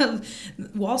mercy of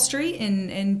Wall Street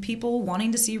and people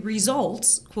wanting to see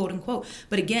results, quote unquote.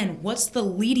 But again, what's the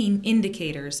leading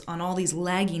indicators on all these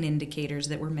lagging indicators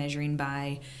that we're measuring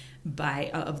by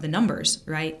of the numbers,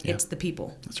 right? Yeah. It's the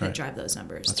people that drive those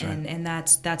numbers. That's right. And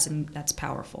that's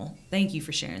powerful. Thank you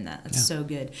for sharing that. That's so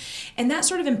good. And that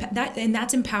sort of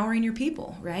that's empowering your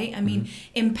people, right? I mean,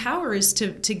 empower is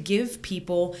to give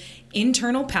people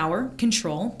internal power,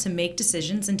 control to make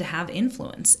decisions and to have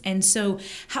influence. And so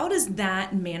how does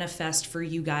that manifest for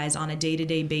you guys on a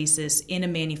day-to-day basis in a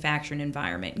manufacturing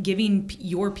environment, giving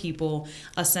your people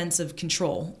a sense of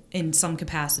control in some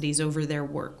capacities over their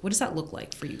work? What does that look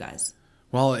like for you guys?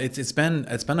 Well, it's been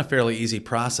a fairly easy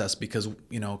process, because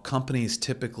companies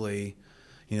typically,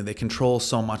 they control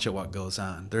so much of what goes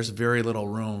on. There's very little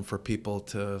room for people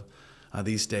to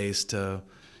these days to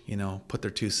put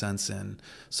their 2 cents in.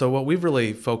 So what we've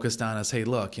really focused on is, hey,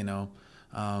 look, the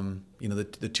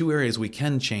 2 areas we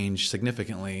can change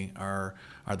significantly are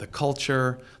the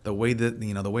culture, the way that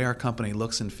the way our company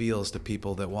looks and feels to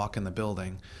people that walk in the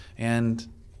building, and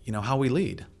how we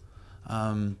lead.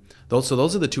 Those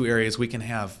are the 2 areas we can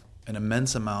have an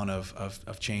immense amount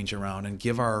of change around, and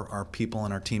give our people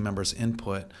and our team members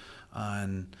input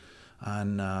on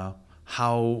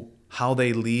how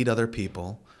they lead other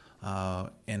people,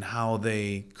 and how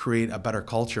they create a better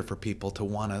culture for people to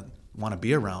want to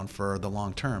be around for the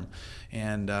long term.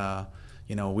 And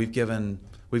we've given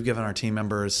our team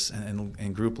members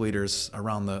and group leaders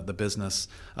around the business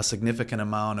a significant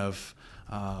amount of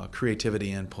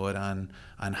creativity input on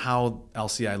how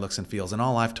LCI looks and feels. And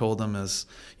all I've told them is,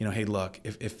 hey, look,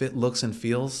 if it looks and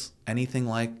feels anything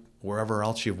like wherever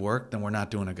else you've worked, then we're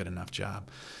not doing a good enough job.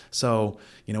 So,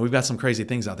 we've got some crazy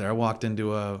things out there. I walked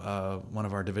into one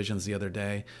of our divisions the other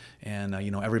day, and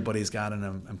everybody's got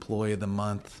an employee of the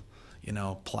month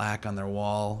plaque on their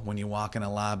wall when you walk in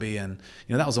a lobby. And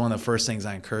that was one of the first things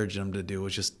I encouraged them to do,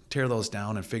 was just tear those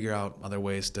down and figure out other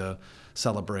ways to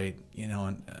celebrate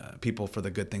people for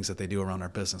the good things that they do around our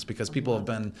business, because people have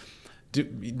been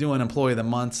doing employee of the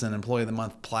months and employee of the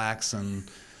month plaques and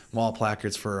wall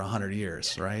placards for 100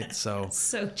 years, right? So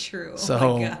so true. So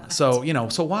oh my God.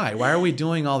 So why are we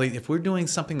doing all these? If we're doing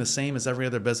something the same as every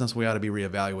other business, we ought to be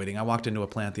reevaluating. I walked into a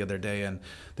plant the other day, and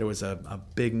there was a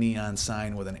big neon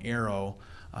sign with an arrow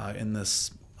in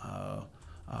this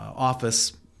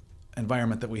office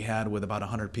environment that we had with about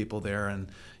 100 people there, and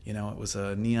it was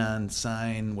a neon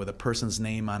sign with a person's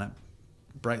name on it,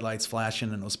 bright lights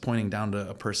flashing, and it was pointing down to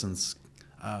a person's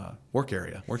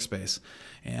workspace.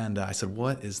 And I said,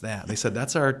 what is that? They said,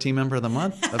 that's our Team Member of the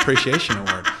Month Appreciation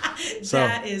Award. So,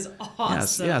 that is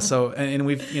awesome. Yeah. So, and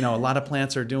we've, a lot of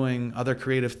plants are doing other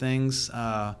creative things.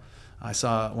 I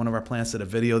saw one of our plants did a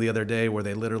video the other day where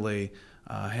they literally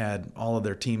had all of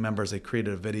their team members, they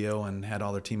created a video and had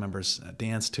all their team members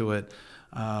dance to it.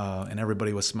 And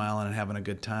everybody was smiling and having a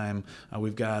good time.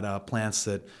 We've got plants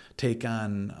that take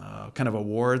on kind of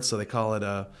awards, so they call it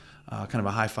kind of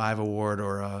a high five award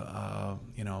or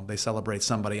they celebrate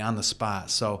somebody on the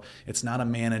spot. So it's not a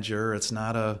manager, it's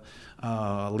not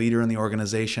a leader in the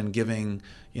organization giving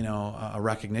a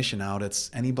recognition out. It's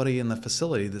anybody in the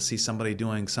facility that sees somebody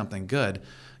doing something good.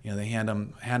 They hand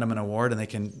them an award, and they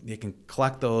can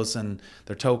collect those and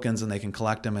their tokens, and they can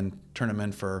collect them and turn them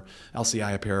in for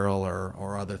LCI apparel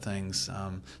or other things.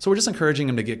 So we're just encouraging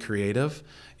them to get creative.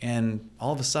 And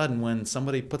all of a sudden, when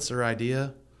somebody puts their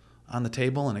idea on the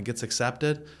table and it gets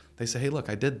accepted, they say, "Hey, look,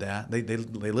 I did that." They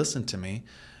listen to me,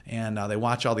 and they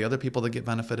watch all the other people that get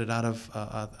benefited out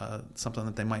of something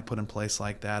that they might put in place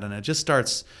like that, and it just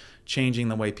starts changing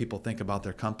the way people think about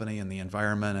their company and the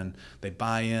environment, and they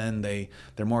buy in.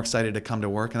 They're more excited to come to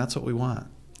work, and that's what we want.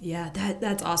 Yeah,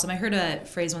 that's awesome. I heard a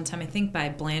phrase one time, I think by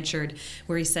Blanchard,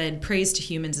 where he said, praise to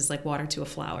humans is like water to a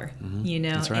flower,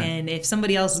 That's right. And if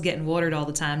somebody else is getting watered all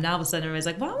the time, now all of a sudden everybody's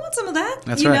like, well, I want some of that,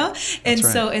 That's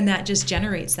right. And that just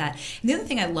generates that. And the other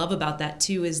thing I love about that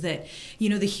too is that,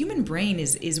 the human brain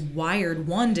is wired,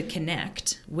 one, to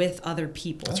connect with other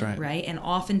people. That's right. Right? And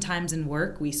oftentimes in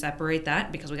work, we separate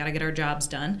that because we got to get our jobs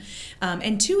done.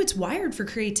 And two, it's wired for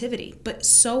creativity. But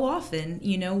so often,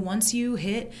 once you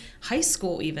hit high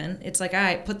school even, it's like, all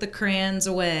right, put the crayons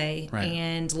away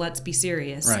and let's be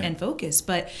serious and focus.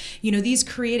 But,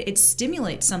 it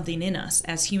stimulates something in us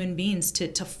as human beings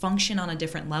to function on a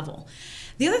different level.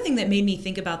 The other thing that made me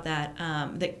think about that,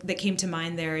 that came to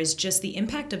mind there is just the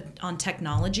impact on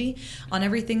technology on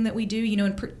everything that we do,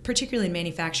 and particularly in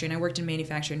manufacturing. I worked in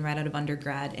manufacturing right out of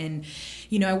undergrad. And,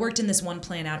 I worked in this one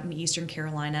plant out in Eastern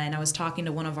Carolina, and I was talking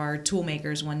to one of our tool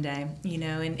makers one day,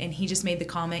 and he just made the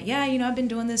comment, yeah, I've been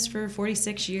doing this for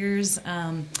 46 years.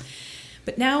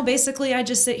 But now basically I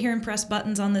just sit here and press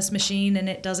buttons on this machine and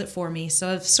it does it for me.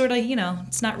 So I've sort of,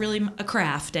 it's not really a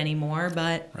craft anymore,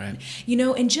 but,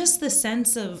 and just the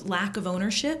sense of lack of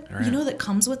ownership, that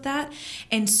comes with that.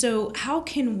 And so how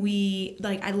can we,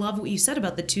 I love what you said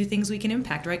about the two things we can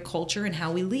impact, right? Culture and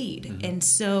how we lead. Mm-hmm. And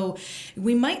so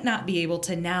we might not be able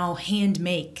to now hand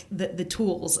make the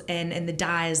tools and the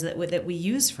dies that we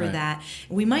use for that.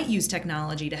 We might use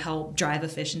technology to help drive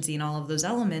efficiency and all of those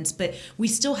elements, but we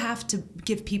still have to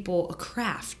give people a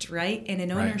craft, right? And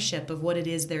an ownership of what it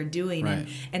is they're doing. Right.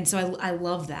 And so I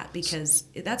love that because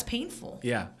that's painful.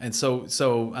 Yeah. And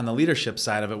so on the leadership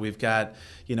side of it, we've got,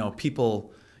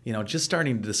 people, just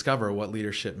starting to discover what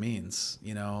leadership means,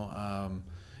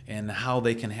 and how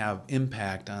they can have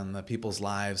impact on the people's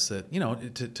lives that,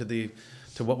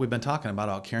 to what we've been talking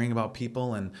about caring about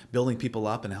people and building people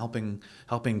up and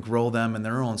helping grow them in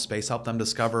their own space, help them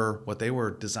discover what they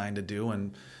were designed to do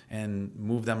and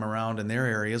move them around in their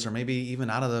areas, or maybe even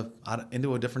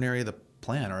into a different area of the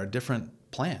plant or a different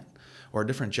plant or a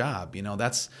different job.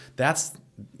 That's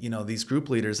these group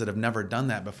leaders that have never done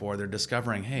that before. They're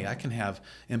discovering, hey, I can have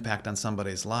impact on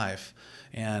somebody's life,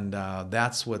 and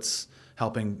that's what's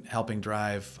helping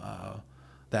drive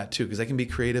that too, because they can be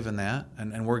creative in that,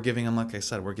 and we're giving them, like I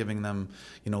said, we're giving them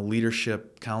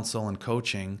leadership, counsel, and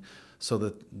coaching so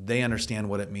that they understand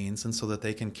what it means, and so that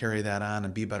they can carry that on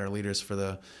and be better leaders for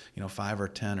the 5 or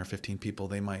 10 or 15 people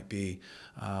they might be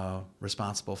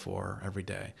responsible for every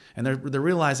day. And they're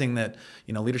realizing that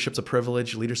leadership's a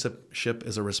privilege, leadership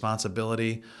is a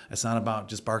responsibility. It's not about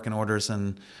just barking orders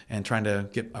and trying to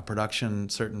get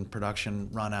certain production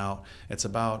run out. It's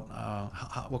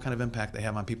about what kind of impact they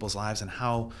have on people's lives and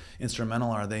how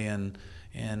instrumental are they in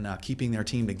keeping their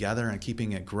team together and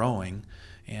keeping it growing.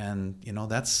 And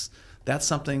that's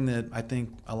something that I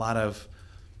think a lot of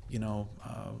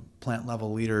plant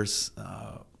level leaders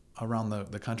around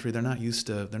the country they're not used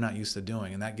to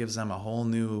doing, and that gives them a whole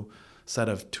new set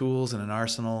of tools and an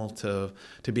arsenal to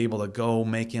be able to go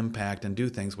make impact and do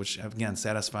things, which again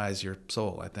satisfies your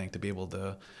soul, I think, to be able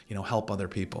to help other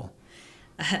people.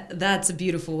 That's a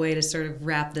beautiful way to sort of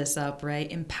wrap this up, right?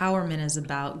 Empowerment is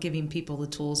about giving people the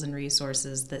tools and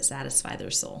resources that satisfy their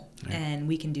soul. Right. And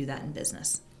we can do that in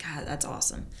business. God, that's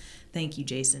awesome. Thank you,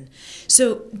 Jason.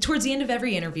 So towards the end of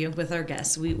every interview with our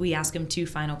guests, we ask them two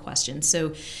final questions.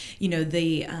 So,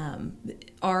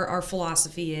 our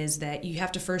philosophy is that you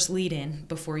have to first lead in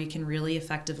before you can really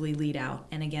effectively lead out.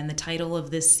 And again, the title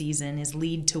of this season is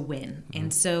Lead to Win. Mm-hmm.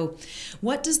 And so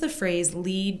what does the phrase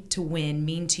lead to win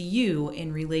mean to you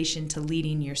in relation to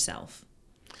leading yourself?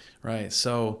 Right.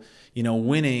 So,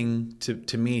 winning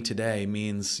to me today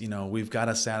means, we've got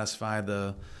to satisfy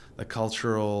the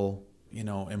cultural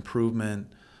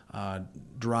improvement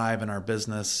drive in our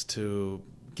business to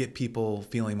get people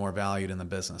feeling more valued in the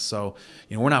business. So,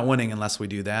 we're not winning unless we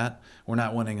do that. We're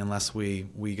not winning unless we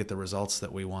get the results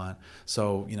that we want.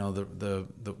 So,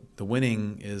 the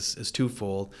winning is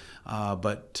twofold.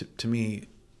 But to me,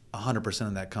 100%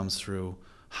 of that comes through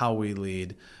how we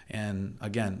lead. And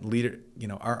again,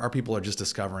 our people are just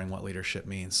discovering what leadership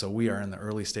means. So we are in the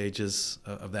early stages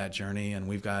of that journey, and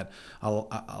we've got a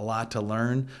lot to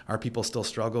learn. Our people still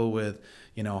struggle with,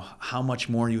 how much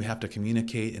more you have to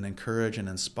communicate and encourage and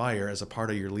inspire as a part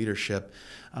of your leadership,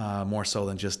 more so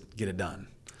than just get it done.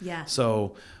 Yeah.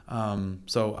 So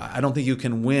I don't think you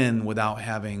can win without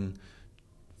having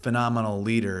phenomenal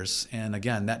leaders. And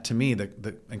again, that to me,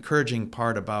 the encouraging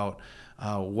part about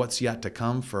what's yet to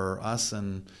come for us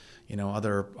and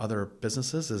other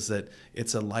businesses is that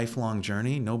it's a lifelong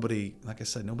journey. Nobody, like I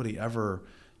said,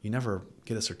 you never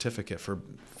get a certificate for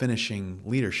finishing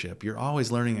leadership. You're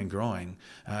always learning and growing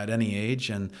at any age,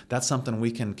 and that's something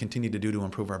we can continue to do to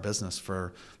improve our business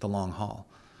for the long haul.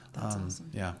 That's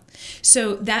awesome. Yeah.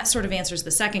 So that sort of answers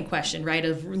the second question, right,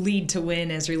 of lead to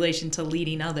win as relation to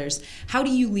leading others. How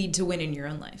do you lead to win in your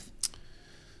own life?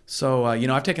 So,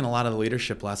 I've taken a lot of the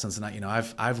leadership lessons, and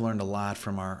I've learned a lot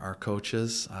from our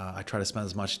coaches. I try to spend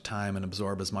as much time and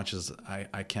absorb as much as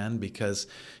I can because,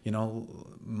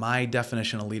 my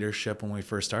definition of leadership when we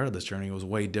first started this journey was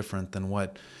way different than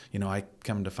what, I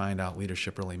come to find out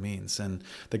leadership really means. And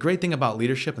the great thing about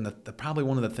leadership, and probably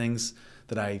one of the things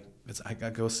that I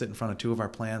go sit in front of 2 of our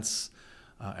plants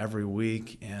every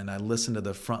week, and I listen to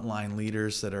the frontline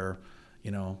leaders that are,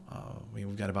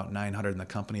 we've got about 900 in the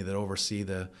company that oversee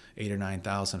the 8,000 or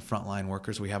 9,000 frontline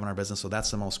workers we have in our business. So that's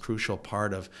the most crucial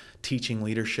part of teaching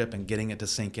leadership and getting it to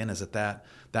sink in, is at that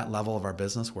level of our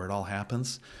business where it all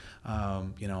happens.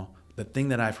 The thing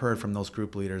that I've heard from those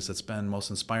group leaders that's been most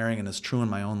inspiring and is true in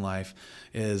my own life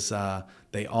is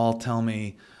they all tell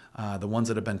me, the ones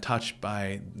that have been touched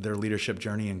by their leadership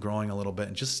journey and growing a little bit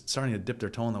and just starting to dip their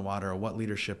toe in the water of what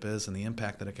leadership is and the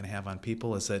impact that it can have on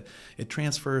people, is that it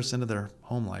transfers into their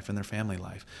home life and their family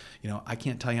life. I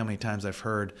can't tell you how many times I've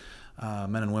heard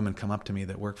men and women come up to me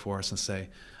that work for us and say,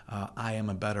 I am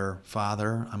a better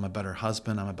father, I'm a better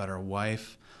husband, I'm a better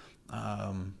wife.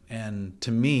 And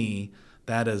to me,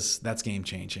 that's game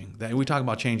changing. That we talk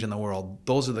about changing the world.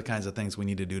 Those are the kinds of things we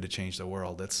need to do to change the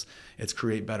world. It's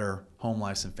create better home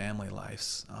lives and family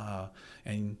lives.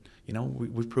 And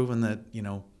we've proven that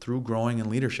through growing in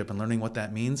leadership and learning what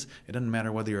that means, it doesn't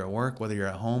matter whether you're at work, whether you're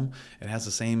at home. It has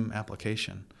the same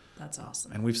application. That's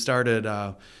awesome. And we've started.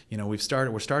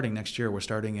 We're starting next year. We're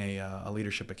starting a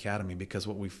leadership academy because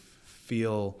what we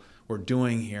feel we're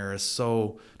doing here is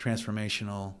so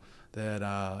transformational.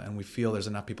 And we feel there's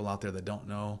enough people out there that don't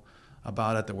know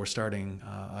about it, that we're starting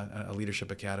a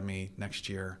leadership academy next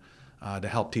year to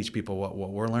help teach people what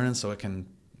we're learning so it can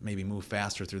maybe move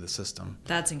faster through the system.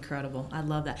 That's incredible. I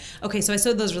love that. Okay, so I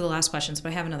said those were the last questions, but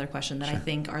I have another question that Sure. I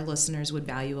think our listeners would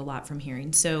value a lot from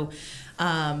hearing. So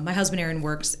my husband Aaron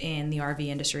works in the RV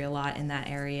industry a lot in that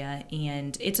area,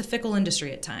 and it's a fickle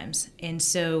industry at times. And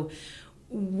so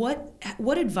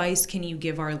what advice can you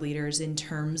give our leaders in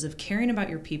terms of caring about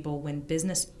your people when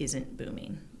business isn't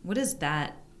booming? What is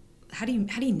that? How do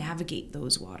you navigate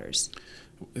those waters?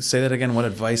 Say that again. What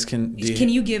advice can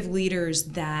you give leaders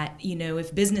that,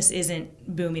 if business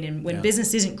isn't booming and when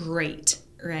business isn't great,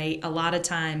 right? A lot of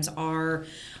times our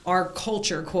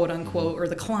culture, quote unquote, or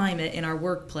the climate in our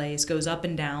workplace goes up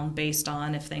and down based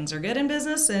on if things are good in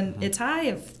business and it's high,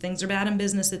 if things are bad in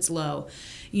business, it's low.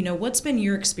 What's been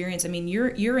your experience? I mean,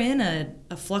 you're in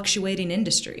a fluctuating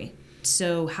industry.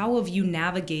 So how have you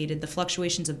navigated the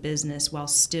fluctuations of business while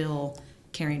still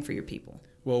caring for your people?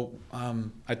 Well,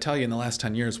 I tell you, in the last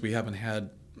 10 years, we haven't had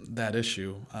that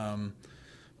issue.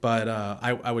 But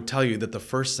I would tell you that the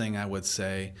first thing I would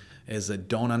say is that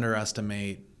don't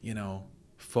underestimate,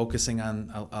 focusing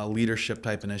on a leadership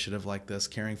type initiative like this,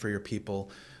 caring for your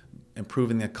people,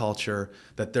 improving the culture,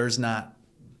 that there's not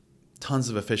tons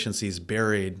of efficiencies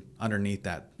buried underneath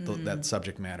that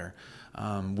subject matter.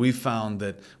 We've found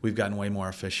that we've gotten way more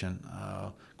efficient.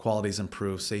 Quality's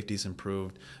improved, safety's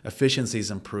improved, efficiency's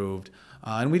improved.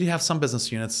 And we do have some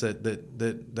business units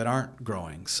that aren't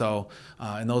growing. So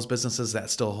in those businesses,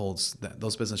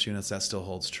 those business units, that still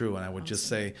holds true. And I would just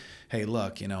say, hey,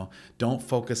 look, don't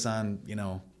focus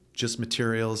on, just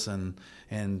materials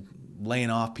and laying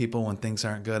off people when things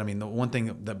aren't good. I mean, the one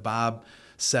thing that Bob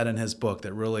said in his book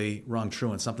that really rung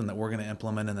true and something that we're going to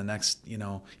implement in the next,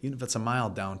 even if it's a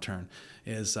mild downturn,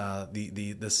 is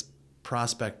this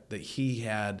prospect that he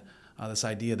had, this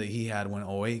idea that he had when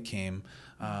 2008 came.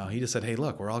 He just said, hey,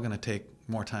 look, we're all going to take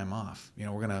more time off. We're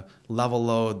going to level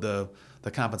load the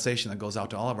compensation that goes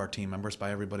out to all of our team members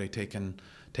by everybody taking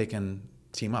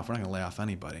team off. We're not going to lay off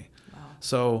anybody. Wow.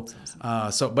 So,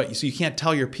 awesome. So you can't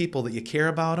tell your people that you care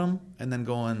about them and then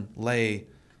go and lay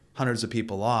hundreds of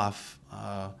people off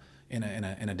in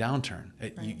a downturn.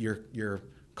 Right. Your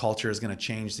culture is going to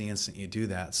change the instant you do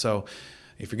that. So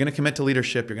if you're going to commit to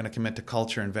leadership, you're going to commit to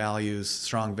culture and values,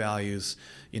 strong values.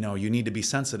 You need to be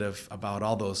sensitive about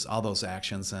all those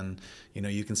actions. And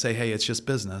you can say, hey, it's just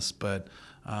business, but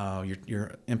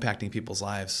you're impacting people's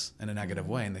lives in a negative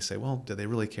way. And they say, well, do they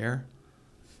really care?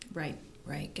 Right.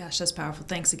 Gosh, that's powerful.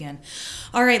 Thanks again.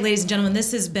 All right, ladies and gentlemen,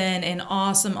 this has been an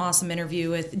awesome interview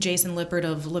with Jason Lippert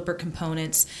of Lippert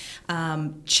Components.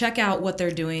 Check out what they're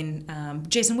doing.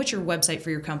 Jason, what's your website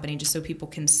for your company, just so people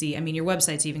can see? I mean, your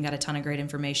website's even got a ton of great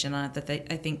information on it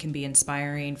that I think can be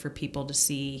inspiring for people to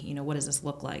see, what does this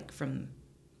look like from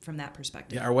that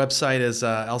perspective. Yeah, our website is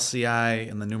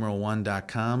LCI and the numeral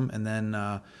 1.com, and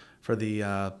then for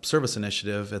the service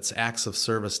initiative, it's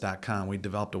actsofservice.com. We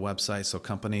developed a website so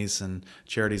companies and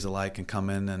charities alike can come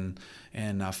in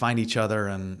and find each other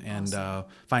and Awesome.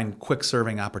 Find quick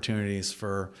serving opportunities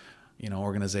for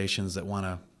organizations that want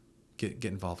to get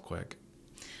involved quick.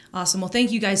 Awesome. Well,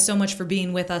 thank you guys so much for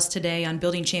being with us today on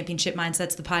Building Championship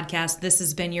Mindsets, the podcast. This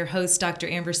has been your host, Dr.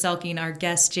 Amber Selking, our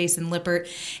guest, Jason Lippert.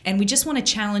 And we just want to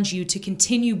challenge you to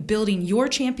continue building your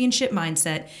championship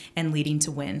mindset and leading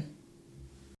to win.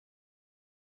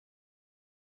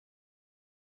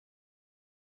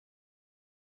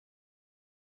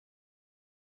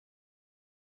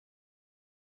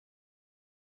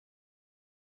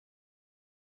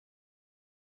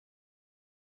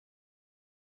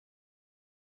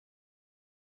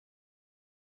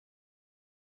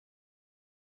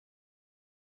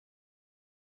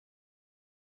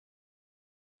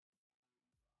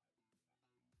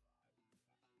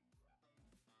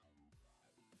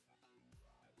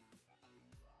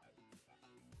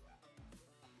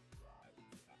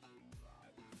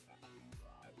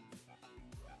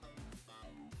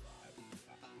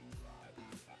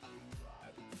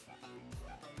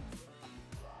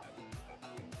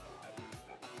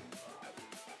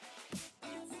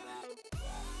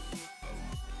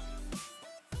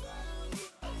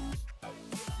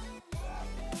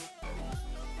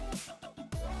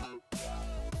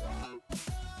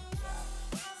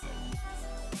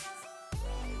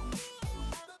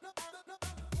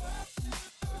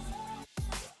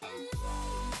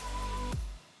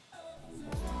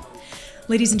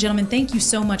 Ladies and gentlemen, thank you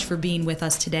so much for being with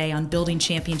us today on Building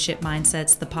Championship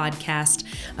Mindsets, the podcast.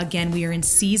 Again, we are in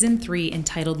season 3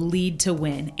 entitled Lead to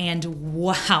Win. And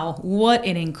wow, what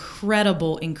an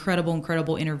incredible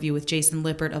interview with Jason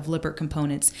Lippert of Lippert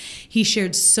Components. He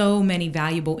shared so many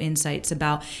valuable insights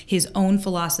about his own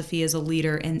philosophy as a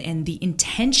leader and the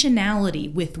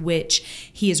intentionality with which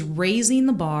he is raising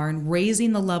the bar and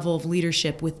raising the level of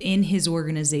leadership within his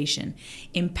organization,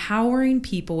 empowering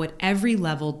people at every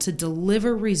level to deliver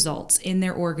results in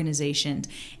their organizations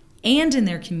and in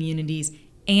their communities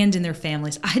and in their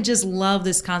families. I just love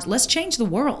this concept. Let's change the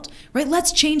world, right?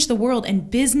 Let's change the world.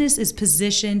 And business is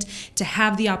positioned to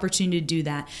have the opportunity to do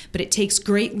that. But it takes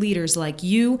great leaders like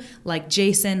you, like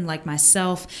Jason, like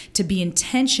myself, to be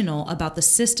intentional about the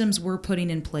systems we're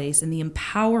putting in place and the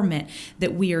empowerment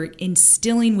that we are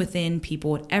instilling within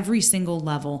people at every single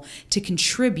level to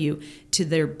contribute to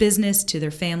their business, to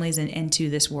their families, and to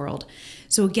this world.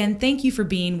 So again, thank you for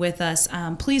being with us.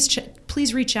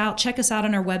 Please reach out. Check us out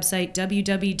on our website,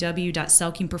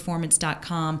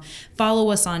 www.selkingperformance.com.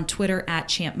 Follow us on Twitter at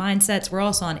Champ Mindsets. We're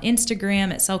also on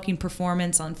Instagram at Selking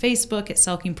Performance, on Facebook at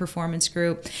Selking Performance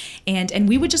Group. And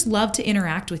we would just love to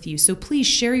interact with you. So please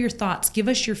share your thoughts. Give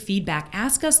us your feedback.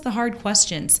 Ask us the hard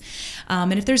questions.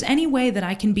 And if there's any way that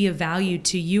I can be of value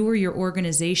to you or your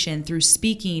organization through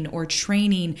speaking or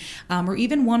training or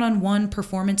even one-on-one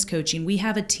performance coaching, we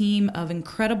have a team of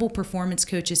incredible performance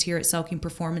coaches here at Selking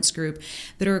Performance Group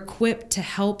that are equipped to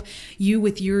help you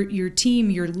with your team,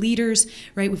 your leaders,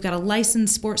 right? We've got a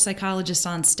licensed sports psychologist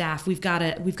on staff. We've got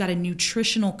a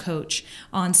nutritional coach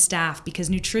on staff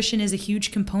because nutrition is a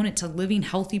huge component to living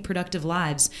healthy, productive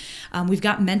lives. We've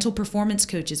got mental performance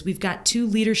coaches. We've got 2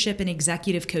 leadership and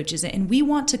executive coaches, and we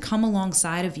want to come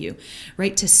alongside of you,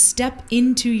 right? To step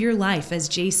into your life, as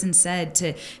Jason said,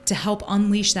 to help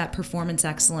unleash that performance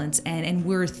excellence, and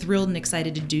we're thrilled and excited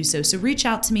to do so. So reach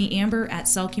out to me, Amber at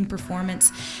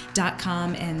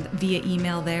selkingperformance.com, and via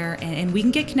email there, and we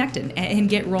can get connected and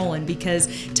get rolling because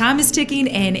time is ticking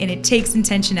and it takes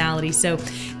intentionality. So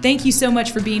thank you so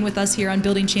much for being with us here on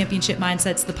Building Championship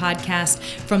Mindsets, the podcast.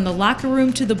 From the locker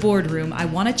room to the boardroom, I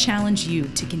want to challenge you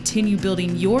to continue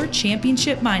building your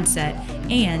championship mindset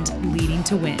and leading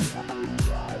to win.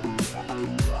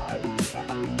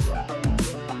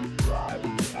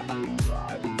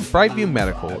 Brightview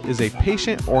Medical is a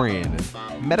patient-oriented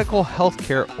medical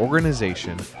healthcare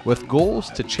organization with goals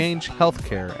to change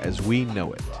healthcare as we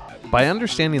know it. By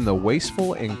understanding the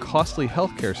wasteful and costly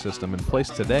healthcare system in place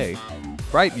today,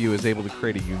 Brightview is able to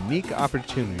create a unique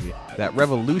opportunity that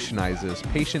revolutionizes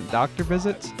patient-doctor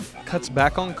visits, cuts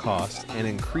back on costs, and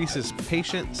increases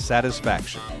patient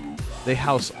satisfaction. They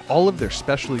house all of their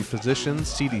specialty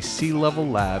physicians, CDC-level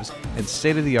labs, and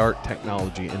state-of-the-art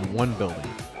technology in one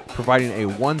building, providing a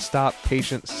one-stop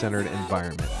patient-centered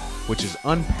environment, which is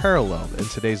unparalleled in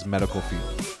today's medical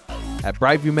field. At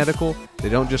Brightview Medical, they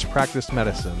don't just practice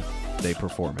medicine, they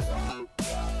perform it.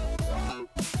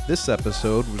 This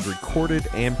episode was recorded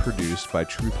and produced by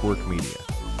TruthWork Media.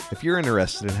 If you're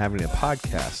interested in having a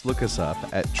podcast, look us up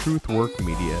at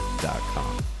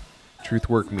truthworkmedia.com.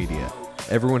 TruthWork Media.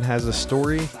 Everyone has a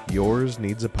story, yours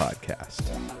needs a podcast.